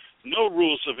 No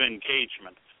rules of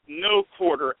engagement, no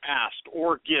quarter asked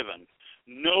or given,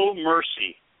 no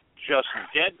mercy, just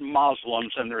dead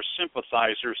Muslims and their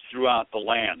sympathizers throughout the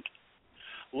land.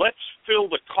 Let's fill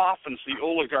the coffins the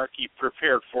oligarchy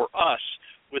prepared for us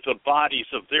with the bodies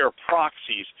of their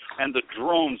proxies and the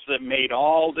drones that made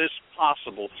all this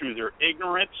possible through their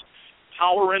ignorance,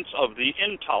 tolerance of the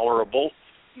intolerable,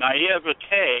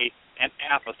 naivete, and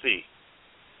apathy.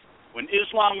 When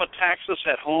Islam attacks us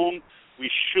at home,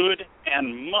 we should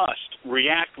and must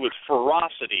react with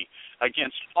ferocity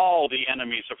against all the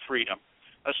enemies of freedom,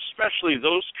 especially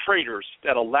those traitors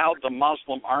that allowed the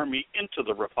Muslim army into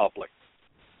the Republic.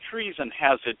 Treason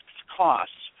has its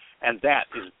costs, and that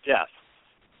is death.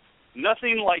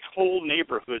 Nothing like whole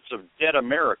neighborhoods of dead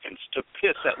Americans to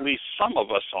piss at least some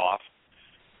of us off.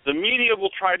 The media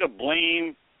will try to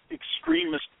blame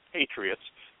extremist patriots,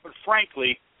 but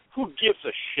frankly, who gives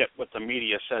a shit what the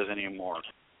media says anymore?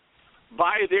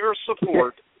 By their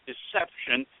support,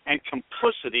 deception, and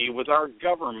complicity with our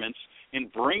governments in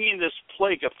bringing this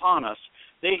plague upon us,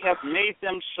 they have made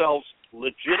themselves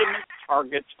legitimate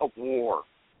targets of war.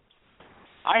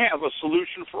 I have a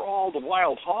solution for all the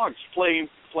wild hogs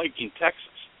plaguing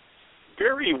Texas.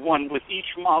 Bury one with each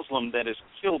Muslim that is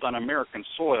killed on American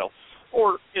soil,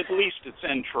 or at least its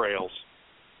entrails.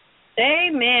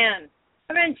 Amen.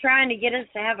 I've been trying to get us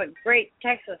to have a great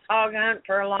Texas hog hunt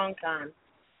for a long time.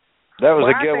 That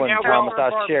was a good one, Thomas. I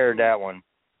shared that one.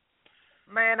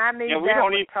 Man, I need that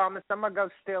one, Thomas. I'm gonna go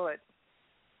steal it.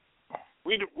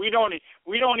 We don't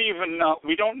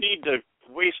need to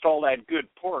waste all that good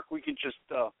pork. We can just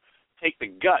take the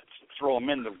guts and throw them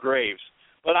in the graves.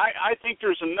 But I think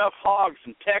there's enough hogs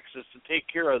in Texas to take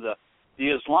care of the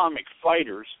Islamic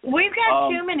fighters. We've got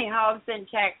too many hogs in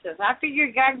Texas. I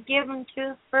figured God give them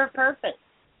to us for a purpose.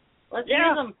 Let's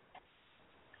use them.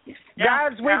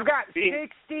 Guys,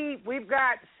 we've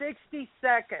got 60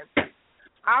 seconds.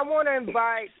 I want to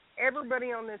invite everybody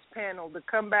on this panel to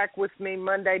come back with me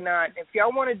Monday night. If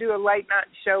y'all want to do a late night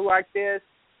show like this,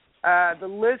 the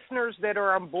listeners that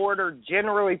are on board are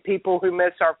generally people who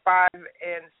miss our 5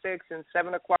 and 6 and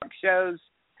 7 o'clock shows.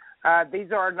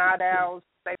 These are our night owls.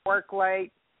 They work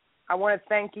late. I want to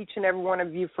thank each and every one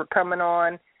of you for coming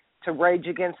on to rage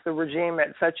against the regime at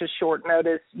such a short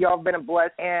notice. Y'all have been a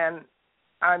blessing, and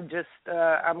I'm just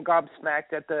I'm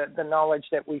gobsmacked at the knowledge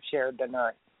that we've shared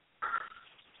tonight.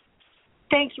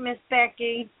 Thank you, Miss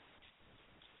Becky.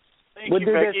 We'll do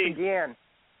this again.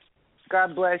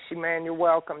 God bless you, man. You're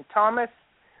welcome. Thomas,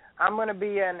 I'm going to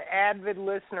be an avid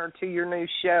listener to your new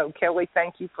show. Kelly,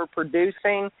 thank you for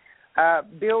producing.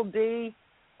 Bill D.,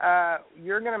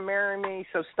 you're going to marry me,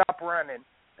 so stop running.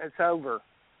 It's over.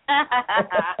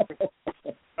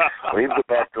 Leave the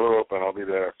back door open. I'll be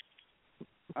there.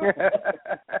 I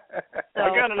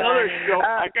got another show.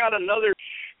 I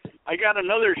got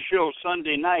another show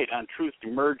Sunday night on Truth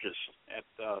Emerges at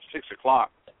 6:00.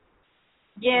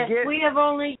 Yes, we have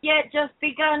only yet just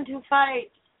begun to fight.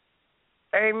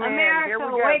 Amen. America, Here we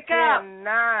go. wake 10, up.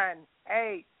 9,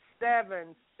 8,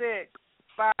 7, 6,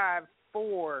 5,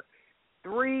 4,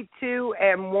 3, 2,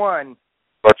 and 1.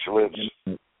 Watch your lips.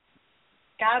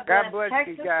 God bless you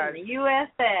Texas guys. and the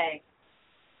USA.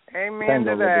 Amen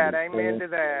to that. Amen to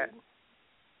that.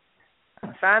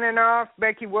 Signing off,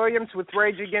 Becky Williams with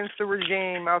Rage Against the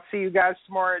Regime. I'll see you guys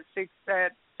tomorrow at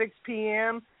 6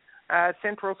 p.m.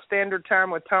 Central Standard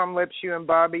Time with Tom Lipshew and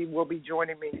Bobby will be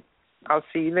joining me. I'll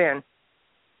see you then.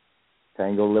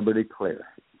 Tango Liberty Clear.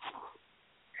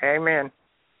 Amen.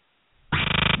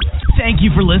 Thank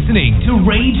you for listening to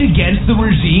Rage Against the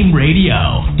Regime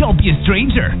Radio. Don't be a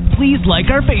stranger. Please like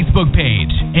our Facebook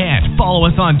page and follow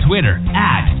us on Twitter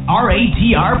at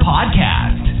RATR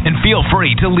Podcast. And feel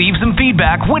free to leave some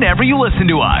feedback whenever you listen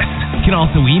to us. You can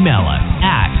also email us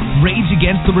at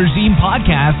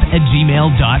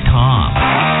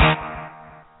rageagainsttheregimepodcast@gmail.com.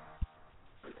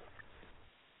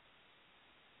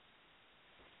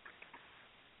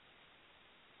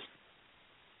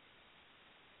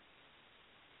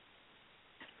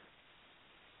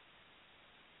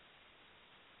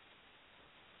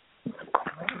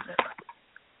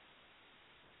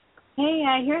 Hey,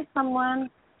 I hear someone.